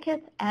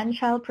advocates and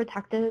child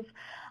protective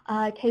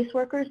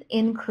caseworkers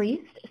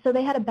increased, so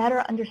they had a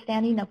better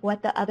understanding of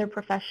what the other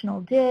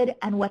professional did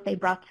and what they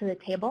brought to the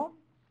table.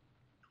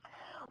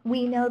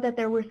 We know that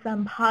there were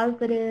some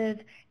positive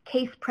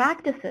case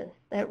practices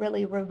that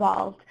really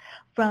revolved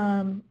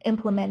from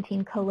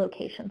implementing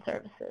co-location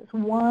services.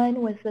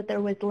 One was that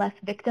there was less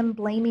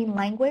victim-blaming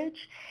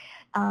language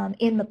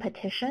in the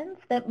petitions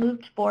that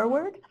moved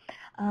forward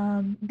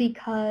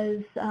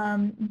because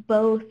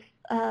both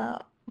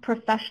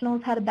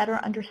professionals had a better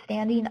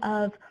understanding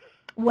of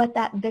what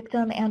that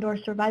victim and or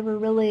survivor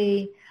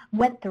really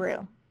went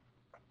through.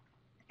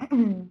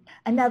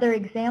 Another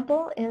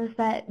example is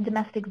that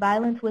domestic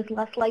violence was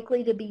less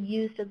likely to be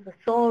used as the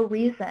sole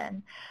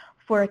reason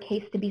for a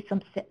case to be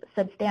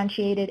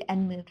substantiated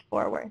and moved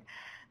forward.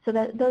 So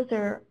those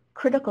are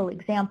critical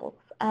examples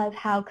of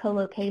how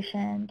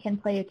co-location can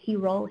play a key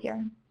role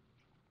here.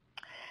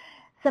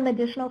 Some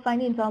additional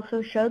findings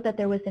also showed that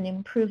there was an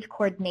improved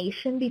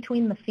coordination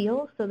between the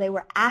fields, so they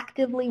were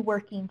actively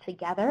working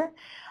together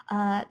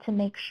to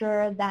make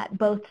sure that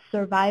both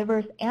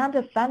survivors and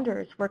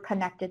offenders were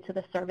connected to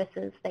the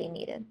services they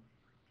needed.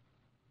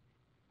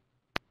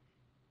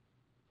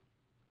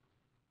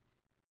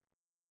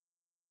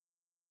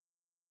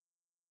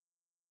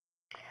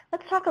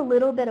 Let's talk a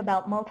little bit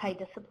about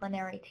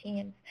multidisciplinary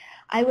teams.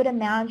 I would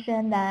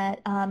imagine that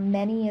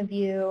many of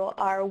you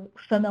are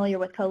familiar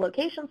with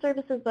co-location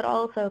services, but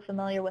also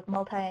familiar with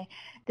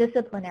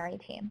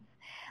multidisciplinary teams.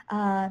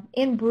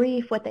 In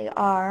brief, what they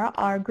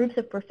are groups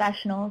of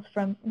professionals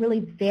from really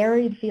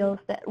varied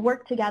fields that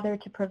work together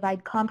to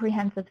provide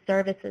comprehensive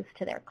services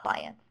to their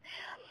clients.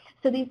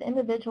 So these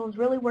individuals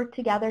really work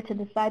together to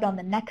decide on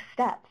the next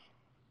steps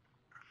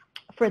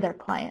for their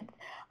clients.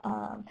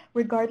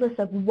 Regardless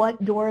of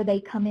what door they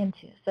come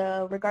into.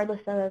 So regardless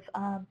of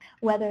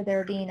whether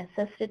they're being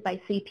assisted by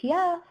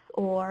CPS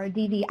or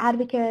DV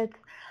advocates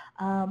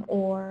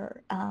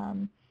or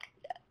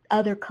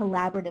other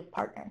collaborative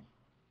partners.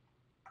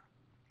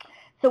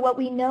 So what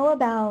we know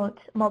about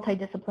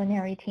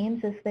multidisciplinary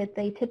teams is that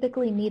they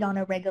typically meet on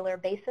a regular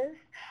basis,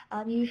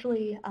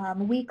 usually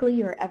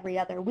weekly or every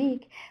other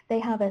week. They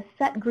have a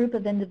set group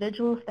of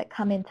individuals that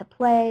come into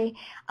play,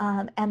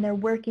 and they're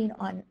working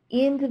on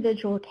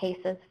individual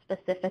cases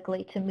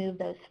specifically to move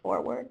those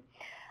forward.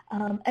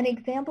 An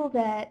example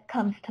that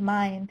comes to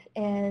mind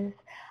is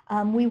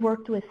we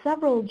worked with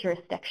several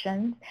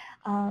jurisdictions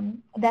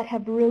that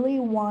have really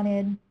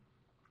wanted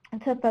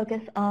to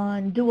focus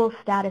on dual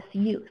status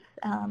youth.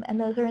 And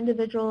those are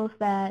individuals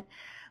that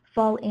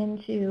fall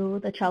into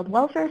the child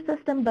welfare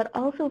system, but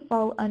also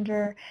fall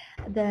under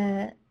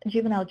the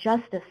juvenile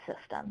justice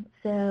system.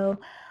 So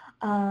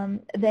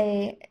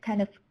they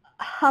kind of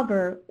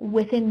hover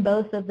within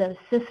both of those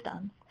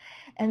systems.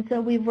 And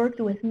so we've worked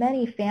with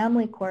many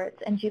family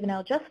courts and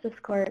juvenile justice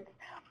courts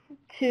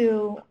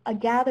to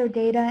gather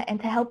data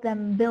and to help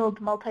them build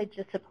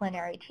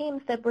multidisciplinary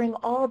teams that bring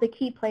all the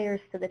key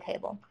players to the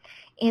table.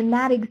 In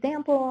that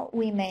example,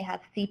 we may have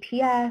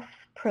CPS,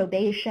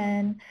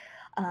 probation,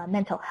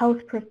 mental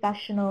health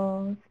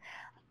professionals,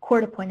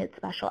 court-appointed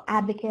special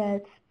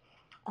advocates,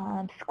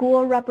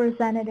 school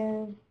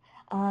representatives,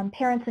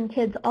 parents and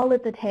kids all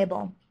at the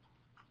table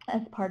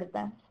as part of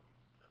this.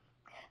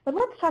 But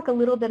let's talk a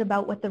little bit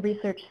about what the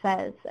research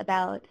says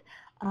about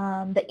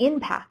the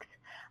impact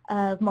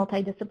of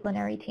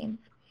multidisciplinary teams.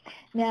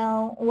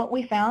 Now, what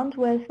we found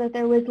was that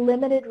there was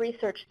limited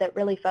research that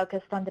really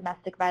focused on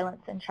domestic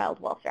violence and child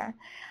welfare.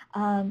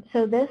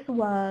 So this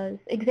was,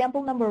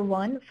 example number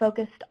one,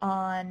 focused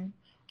on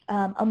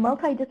a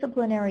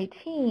multidisciplinary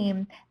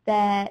team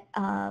that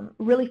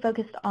really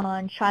focused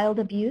on child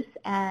abuse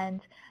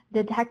and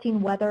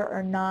detecting whether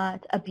or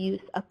not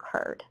abuse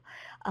occurred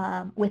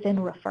within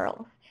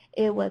referrals.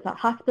 It was a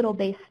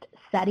hospital-based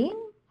setting,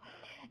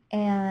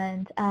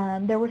 and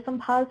there were some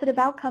positive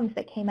outcomes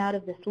that came out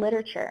of this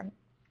literature.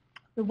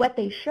 What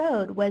they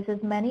showed was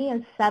as many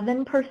as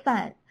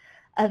 7%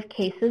 of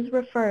cases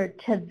referred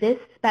to this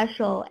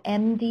special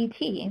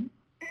MDT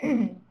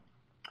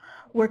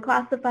were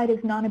classified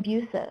as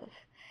non-abusive.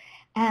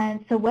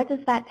 And so what does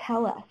that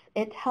tell us?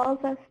 It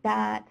tells us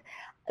that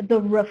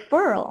the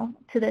referral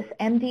to this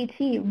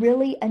MDT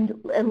really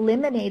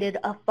eliminated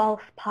a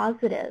false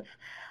positive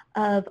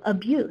of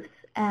abuse.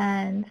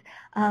 And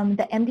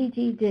the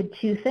MDT did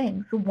two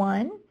things.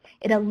 One,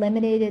 it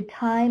eliminated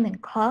time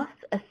and costs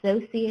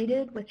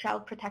associated with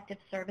Child Protective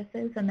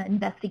Services and the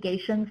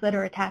investigations that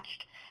are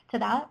attached to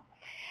that.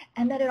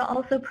 And that it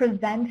also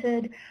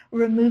prevented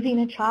removing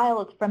a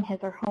child from his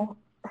or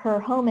her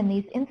home in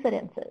these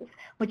incidences,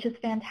 which is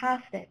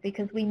fantastic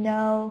because we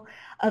know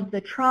of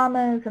the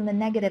traumas and the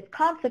negative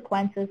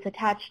consequences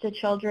attached to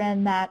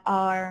children that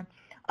are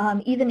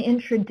even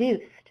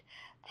introduced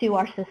to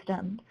our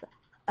systems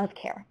of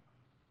care.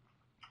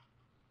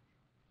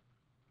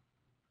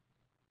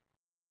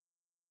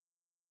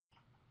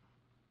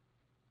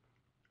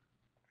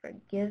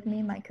 Forgive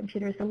me, my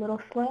computer's a little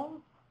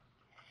slow.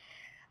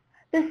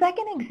 The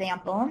second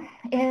example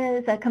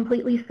is a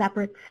completely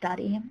separate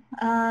study.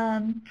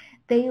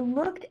 They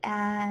looked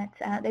at,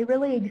 they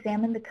really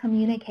examined the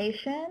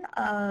communication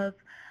of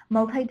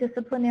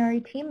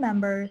multidisciplinary team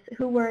members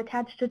who were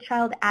attached to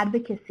child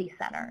advocacy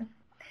centers.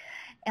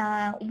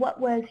 What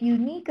was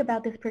unique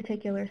about this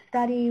particular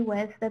study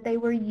was that they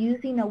were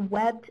using a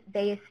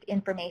web-based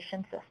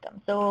information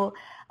system, so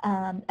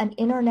an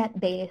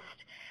internet-based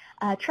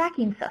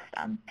tracking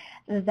system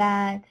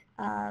that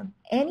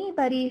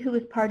anybody who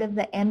was part of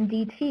the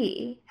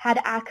MDT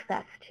had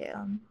access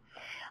to.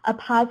 A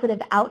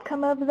positive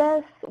outcome of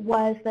this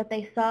was that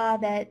they saw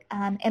that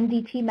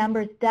MDT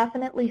members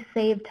definitely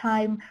saved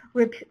time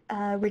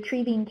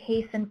retrieving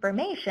case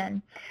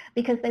information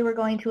because they were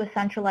going to a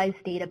centralized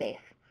database.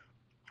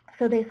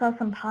 So they saw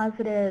some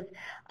positive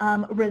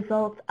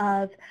results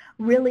of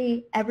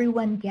really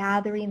everyone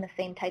gathering the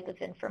same type of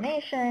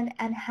information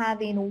and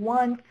having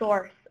one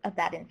source of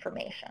that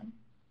information,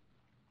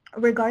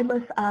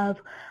 regardless of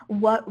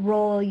what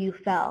role you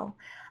fell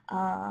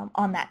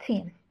on that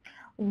team.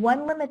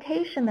 One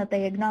limitation that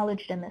they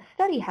acknowledged in this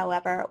study,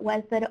 however,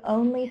 was that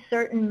only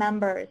certain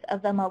members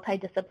of the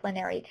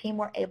multidisciplinary team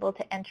were able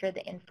to enter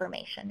the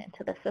information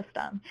into the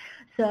system.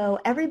 So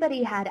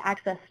everybody had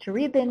access to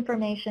read the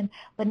information,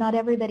 but not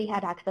everybody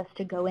had access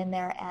to go in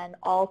there and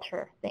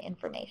alter the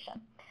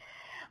information.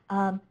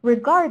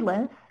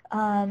 Regardless,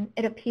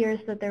 it appears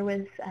that there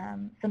was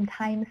some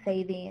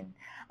time-saving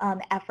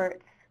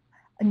efforts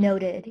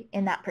noted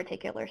in that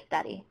particular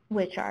study,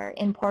 which are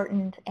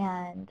important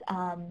and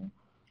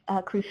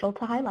crucial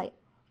to highlight.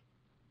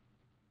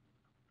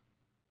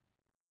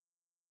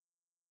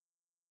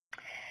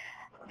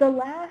 The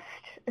last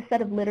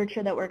set of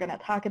literature that we're going to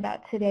talk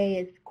about today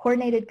is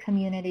coordinated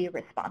community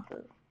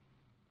responses.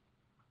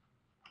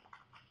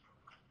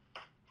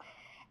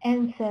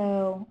 And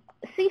so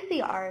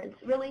CCRs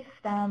really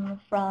stem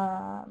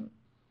from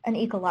an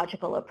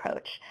ecological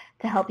approach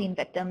to helping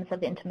victims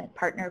of intimate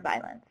partner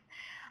violence.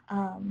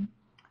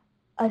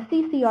 A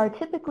CCR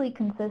typically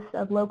consists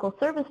of local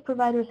service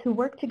providers who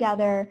work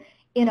together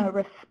in a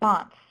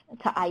response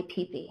to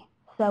IPV.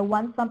 So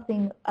once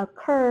something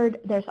occurred,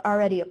 there's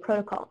already a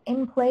protocol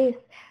in place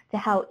to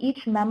how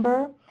each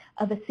member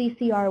of a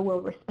CCR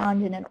will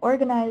respond in an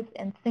organized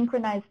and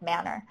synchronized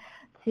manner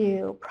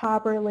to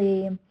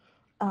properly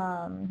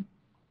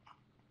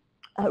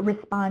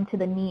respond to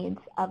the needs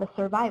of a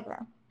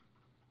survivor.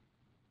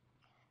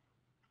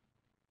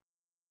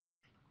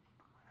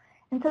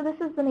 And so this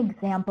is an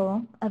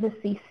example of a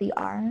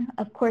CCR.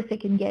 Of course,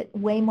 it can get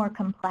way more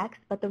complex,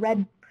 but the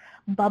red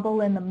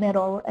bubble in the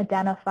middle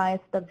identifies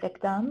the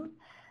victim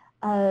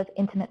of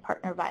intimate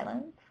partner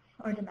violence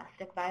or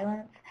domestic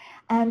violence.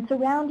 And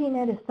surrounding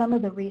it is some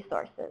of the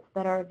resources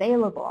that are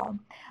available.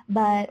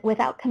 But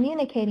without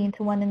communicating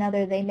to one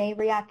another, they may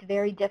react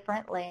very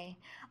differently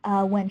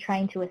when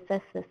trying to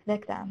assist this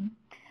victim.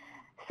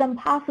 Some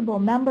possible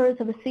members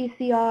of a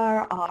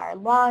CCR are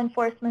law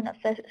enforcement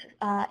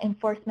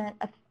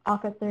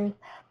officers.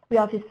 We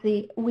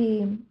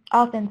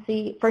often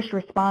see first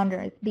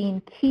responders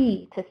being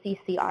key to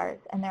CCRs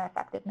and their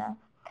effectiveness.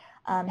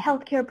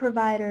 Healthcare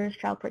providers,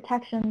 child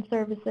protection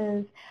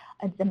services,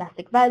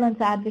 domestic violence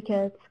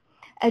advocates,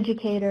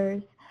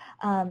 educators,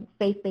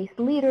 faith-based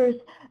leaders.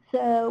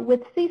 So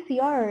with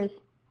CCRs,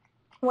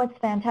 what's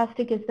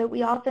fantastic is that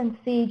we often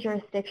see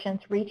jurisdictions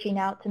reaching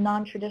out to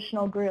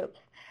non-traditional groups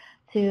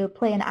to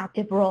play an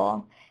active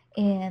role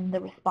in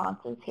the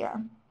responses here.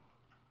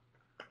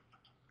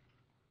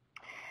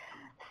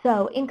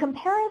 So in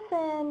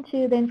comparison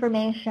to the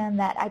information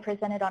that I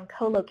presented on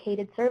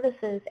co-located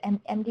services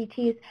and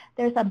MDTs,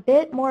 there's a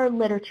bit more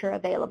literature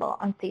available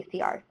on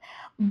CCRs,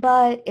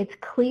 but it's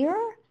clear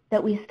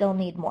that we still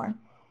need more.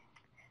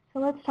 So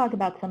let's talk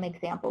about some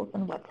examples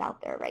and what's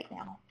out there right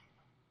now.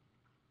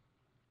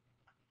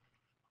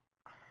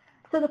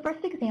 So the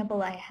first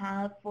example I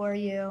have for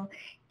you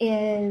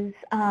is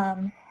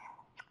a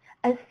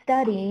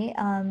study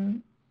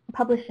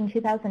published in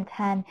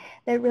 2010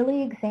 that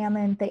really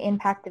examined the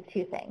impact of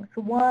two things.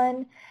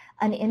 One,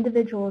 an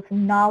individual's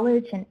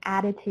knowledge and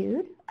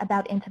attitude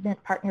about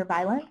intimate partner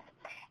violence,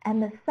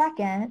 and the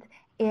second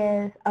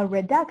is a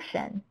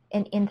reduction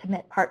in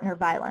intimate partner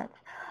violence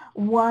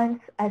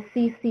once a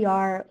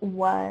CCR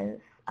was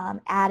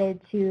added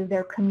to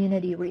their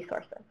community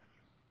resources.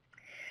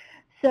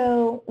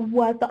 So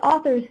what the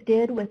authors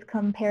did was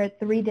compare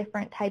three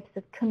different types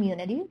of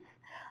communities.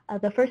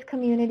 The first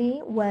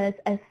community was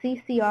a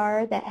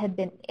CCR that had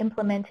been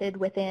implemented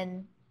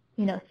within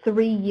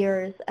 3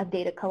 years of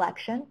data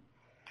collection.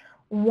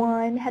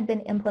 One had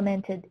been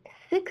implemented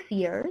 6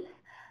 years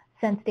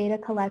since data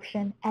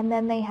collection, and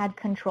then they had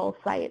control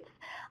sites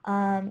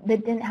that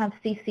didn't have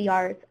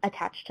CCRs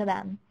attached to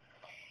them.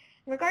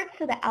 In regards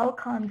to the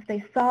outcomes,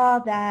 they saw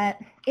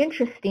that,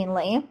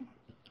 interestingly,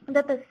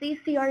 that the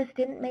CCRs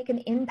didn't make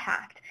an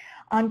impact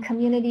on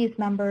communities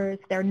members,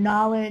 their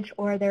knowledge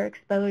or their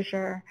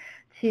exposure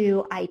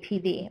to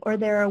IPV or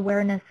their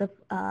awareness of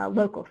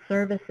local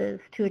services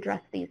to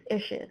address these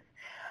issues.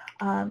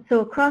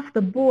 So across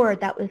the board,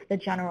 that was the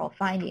general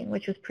finding,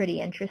 which was pretty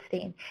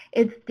interesting.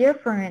 It's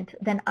different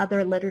than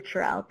other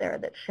literature out there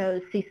that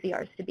shows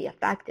CCRs to be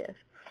effective.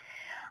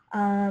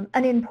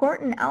 An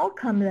important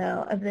outcome,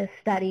 though, of this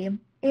study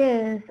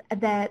is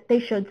that they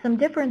showed some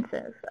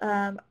differences.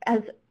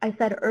 As I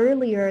said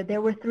earlier,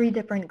 there were 3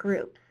 different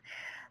groups.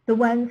 The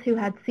ones who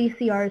had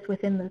CCRs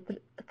within the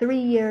 3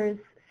 years,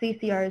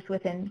 CCRs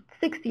within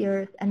 6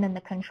 years, and then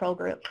the control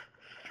group.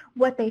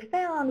 What they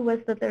found was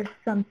that there's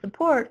some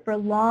support for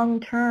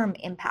long-term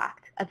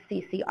impact of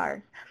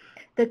CCRs.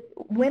 The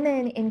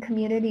women in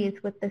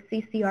communities with the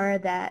CCR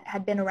that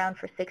had been around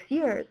for 6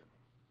 years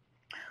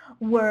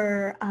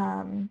were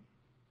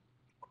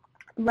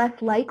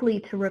less likely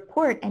to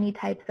report any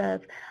types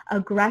of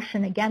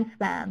aggression against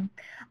them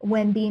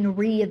when being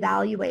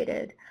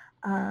reevaluated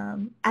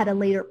at a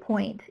later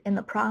point in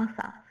the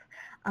process.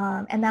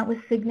 And that was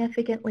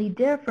significantly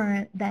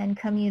different than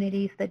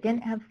communities that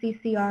didn't have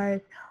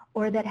CCRs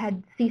or that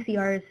had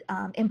CCRs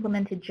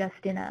implemented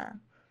just in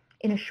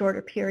a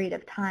shorter period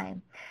of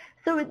time.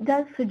 So it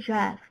does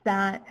suggest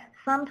that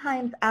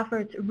sometimes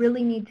efforts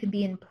really need to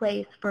be in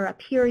place for a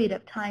period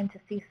of time to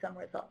see some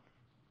results.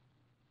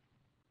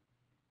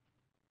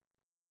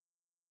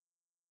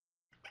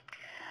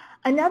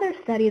 Another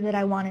study that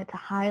I wanted to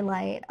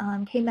highlight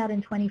came out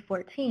in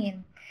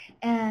 2014,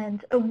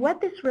 and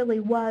what this really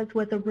was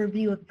a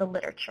review of the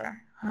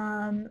literature.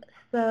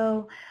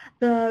 So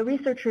the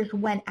researchers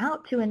went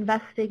out to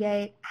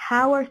investigate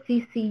how are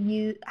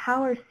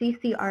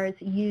CCRs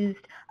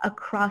used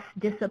across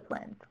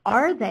disciplines.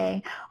 Are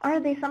they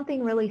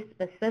something really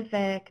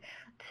specific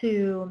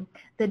to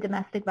the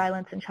domestic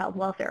violence and child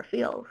welfare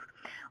fields?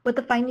 What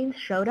the findings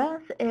showed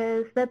us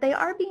is that they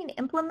are being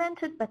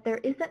implemented, but there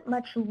isn't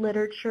much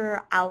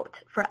literature out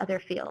for other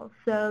fields.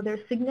 So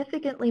there's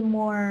significantly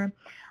more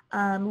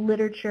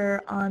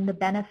literature on the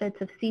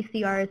benefits of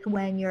CCRs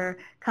when you're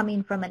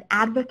coming from an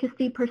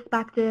advocacy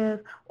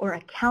perspective or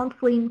a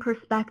counseling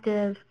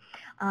perspective,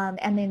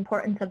 and the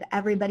importance of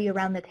everybody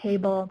around the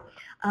table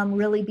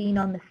really being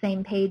on the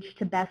same page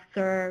to best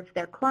serve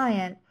their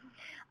client.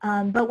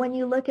 But when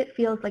you look at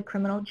fields like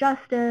criminal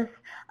justice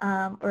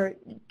or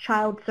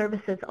child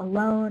services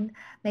alone,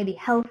 maybe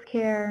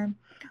healthcare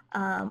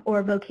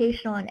or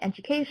vocational and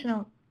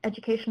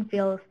education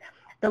fields,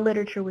 the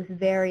literature was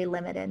very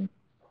limited.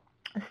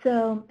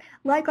 So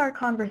like our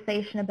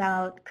conversation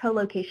about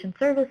co-location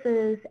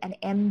services and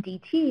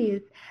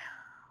MDTs,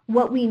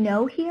 what we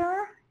know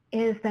here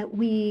is that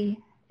we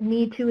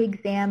need to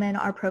examine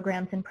our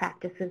programs and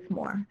practices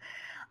more.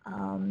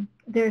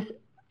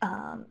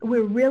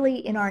 We're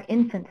really in our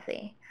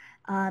infancy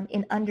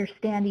in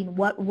understanding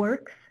what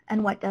works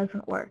and what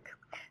doesn't work.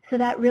 So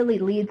that really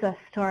leads us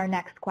to our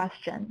next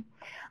question.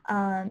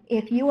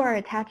 If you are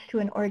attached to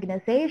an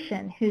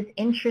organization who's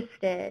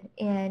interested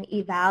in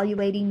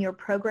evaluating your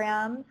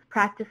programs,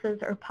 practices,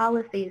 or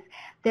policies,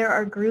 there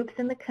are groups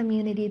in the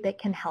community that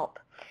can help,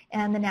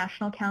 and the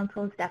National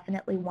Council is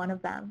definitely one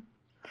of them.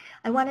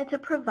 I wanted to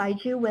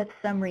provide you with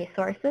some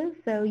resources,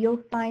 so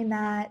you'll find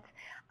that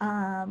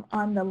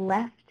on the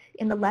left,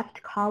 in the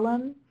left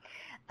column.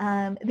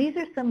 These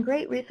are some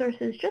great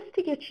resources just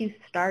to get you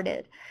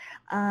started.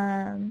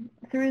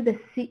 Through the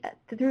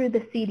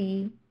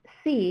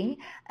CDC,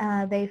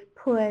 they've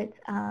put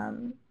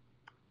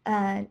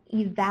an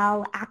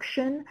eval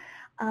action,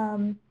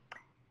 a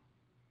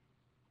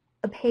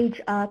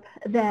page up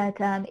that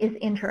is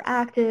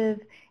interactive.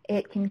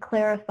 It can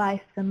clarify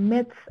some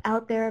myths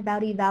out there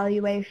about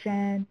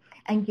evaluation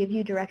and give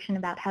you direction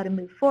about how to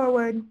move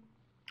forward.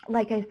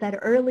 Like I said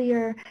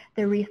earlier,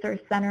 the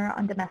Resource Center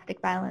on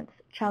Domestic Violence,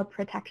 Child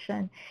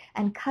Protection,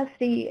 and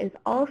Custody is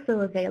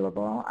also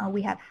available.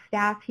 We have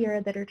staff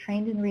here that are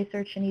trained in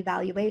research and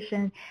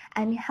evaluation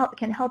and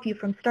can help you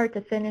from start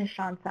to finish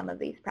on some of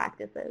these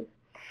practices.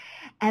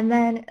 And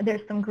then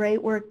there's some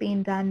great work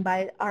being done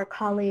by our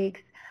colleagues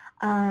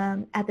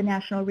at the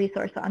National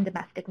Resource on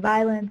Domestic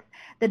Violence.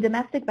 The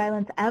Domestic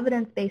Violence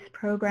Evidence-Based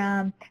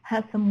Program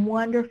has some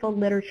wonderful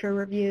literature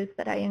reviews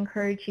that I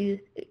encourage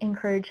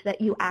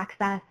that you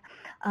access,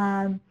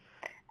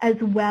 as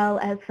well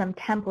as some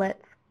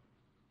templates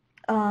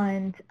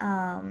on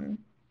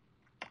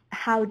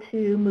how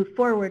to move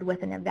forward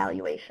with an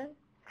evaluation.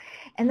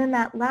 And then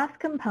that last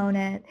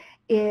component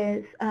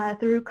is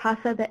through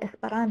Casa de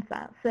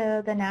Esperanza,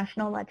 so the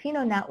National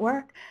Latino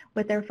Network,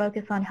 with their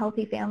focus on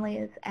healthy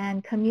families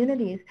and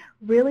communities,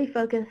 really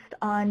focused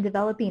on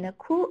developing a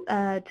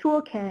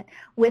toolkit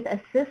with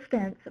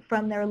assistance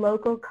from their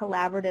local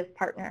collaborative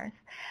partners.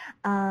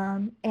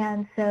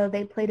 And so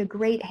they played a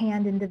great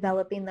hand in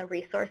developing the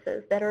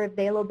resources that are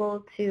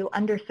available to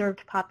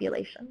underserved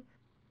populations.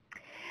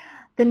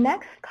 The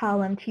next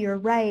column to your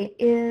right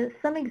is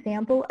some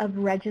example of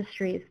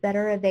registries that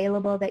are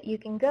available that you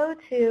can go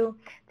to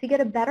get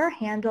a better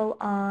handle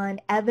on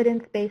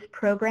evidence-based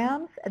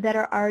programs that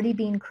are already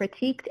being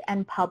critiqued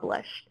and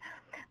published.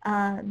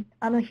 I'm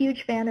a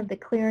huge fan of the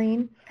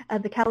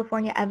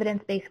California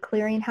Evidence-Based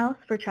Clearinghouse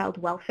for Child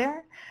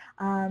Welfare.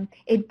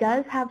 It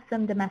does have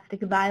some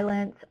domestic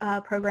violence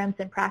programs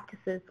and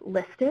practices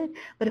listed,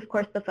 but of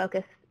course the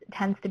focus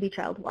tends to be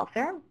child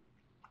welfare.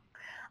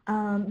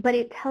 But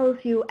it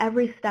tells you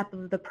every step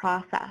of the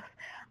process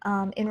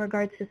in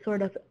regards to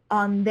sort of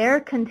on their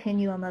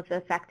continuum of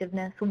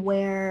effectiveness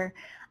where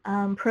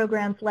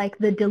programs like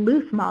the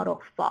Duluth model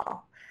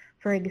fall,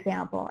 for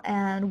example,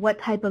 and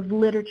what type of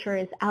literature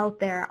is out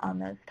there on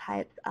those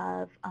types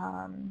of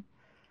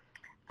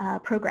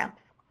programs.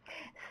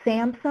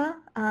 SAMHSA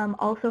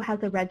also has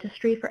a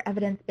registry for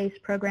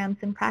evidence-based programs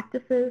and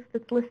practices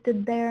that's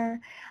listed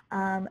there.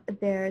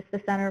 There's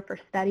the Center for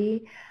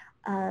Study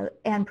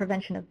and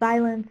Prevention of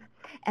Violence.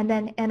 And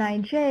then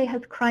NIJ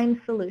has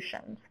crime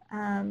solutions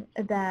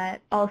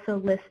that also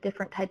list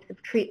different types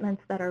of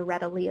treatments that are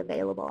readily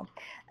available.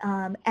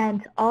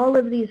 And all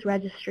of these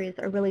registries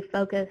are really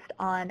focused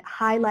on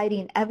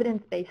highlighting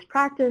evidence-based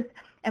practice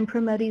and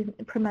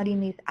promoting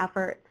these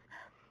efforts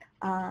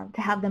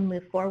to have them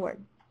move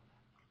forward.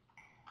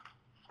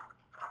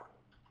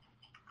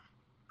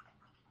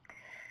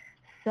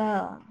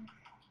 So,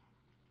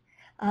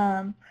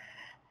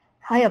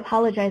 I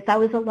apologize. That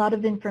was a lot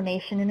of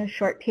information in a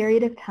short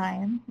period of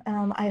time.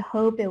 I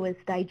hope it was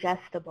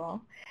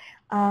digestible.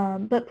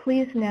 But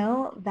please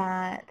know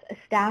that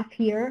staff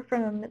here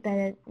from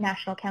the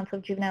National Council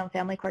of Juvenile and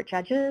Family Court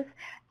Judges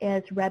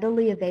is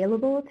readily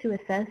available to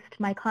assist.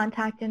 My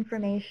contact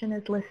information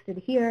is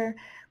listed here.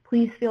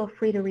 Please feel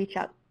free to reach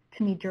out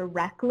to me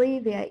directly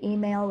via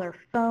email or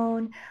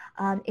phone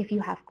if you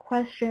have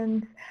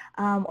questions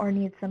or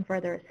need some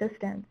further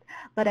assistance.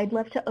 But I'd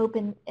love to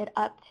open it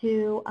up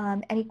to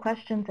any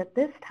questions at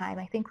this time.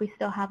 I think we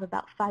still have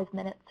about 5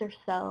 minutes or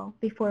so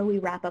before we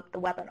wrap up the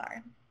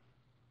webinar.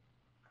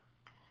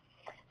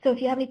 So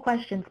if you have any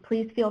questions,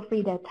 please feel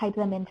free to type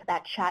them into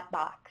that chat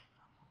box.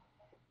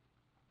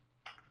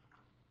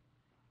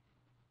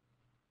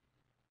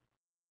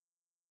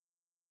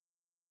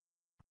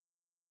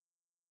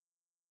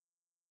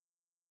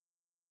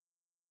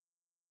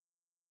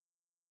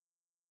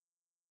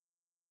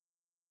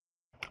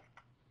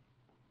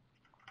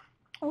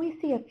 We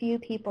see a few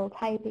people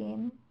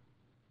typing.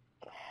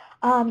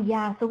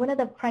 Yeah, so one of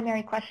the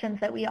primary questions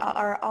that we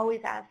are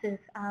always asked is,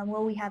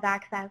 will we have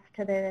access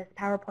to this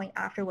PowerPoint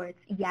afterwards?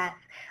 Yes.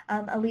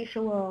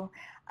 Alicia will,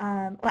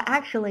 well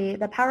actually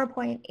the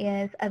PowerPoint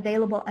is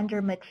available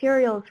under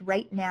materials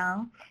right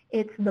now.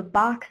 It's the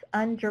box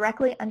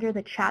directly under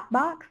the chat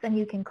box, and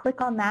you can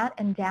click on that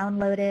and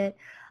download it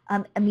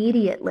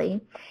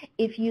immediately.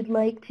 If you'd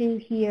like to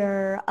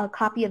hear a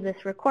copy of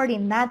this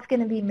recording, that's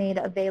going to be made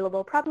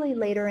available probably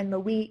later in the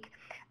week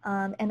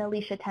and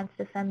Alicia tends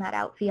to send that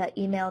out via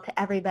email to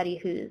everybody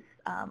who's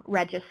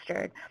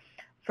registered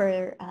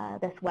for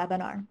this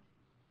webinar.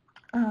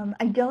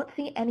 I don't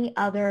see any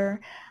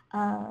other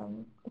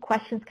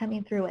questions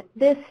coming through at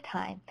this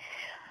time.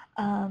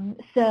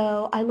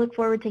 So I look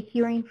forward to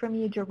hearing from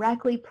you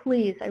directly.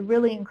 Please, I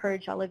really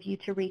encourage all of you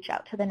to reach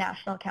out to the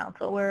National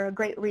Council. We're a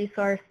great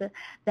resource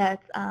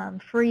that's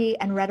free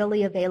and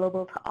readily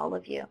available to all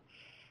of you.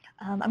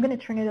 I'm going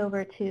to turn it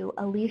over to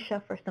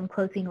Alicia for some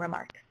closing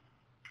remarks.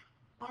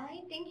 All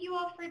right, thank you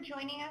all for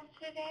joining us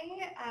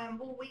today.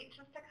 We'll wait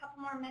just a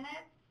couple more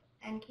minutes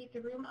and keep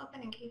the room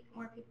open in case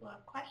more people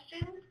have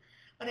questions.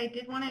 But I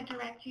did want to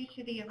direct you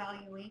to the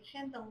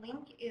evaluation. The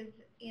link is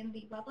in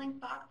the web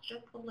link box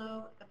just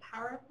below the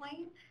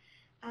PowerPoint.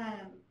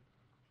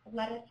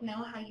 Let us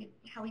know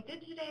how we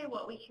did today,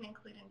 what we can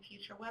include in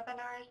future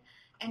webinars,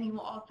 and you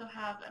will also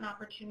have an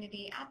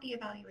opportunity at the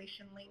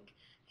evaluation link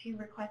to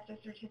request a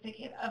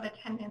certificate of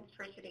attendance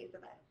for today's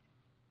event.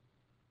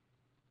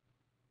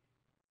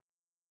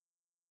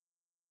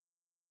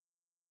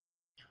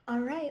 All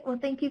right, well,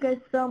 thank you guys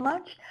so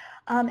much.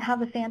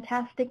 Have a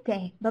fantastic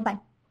day. Bye-bye.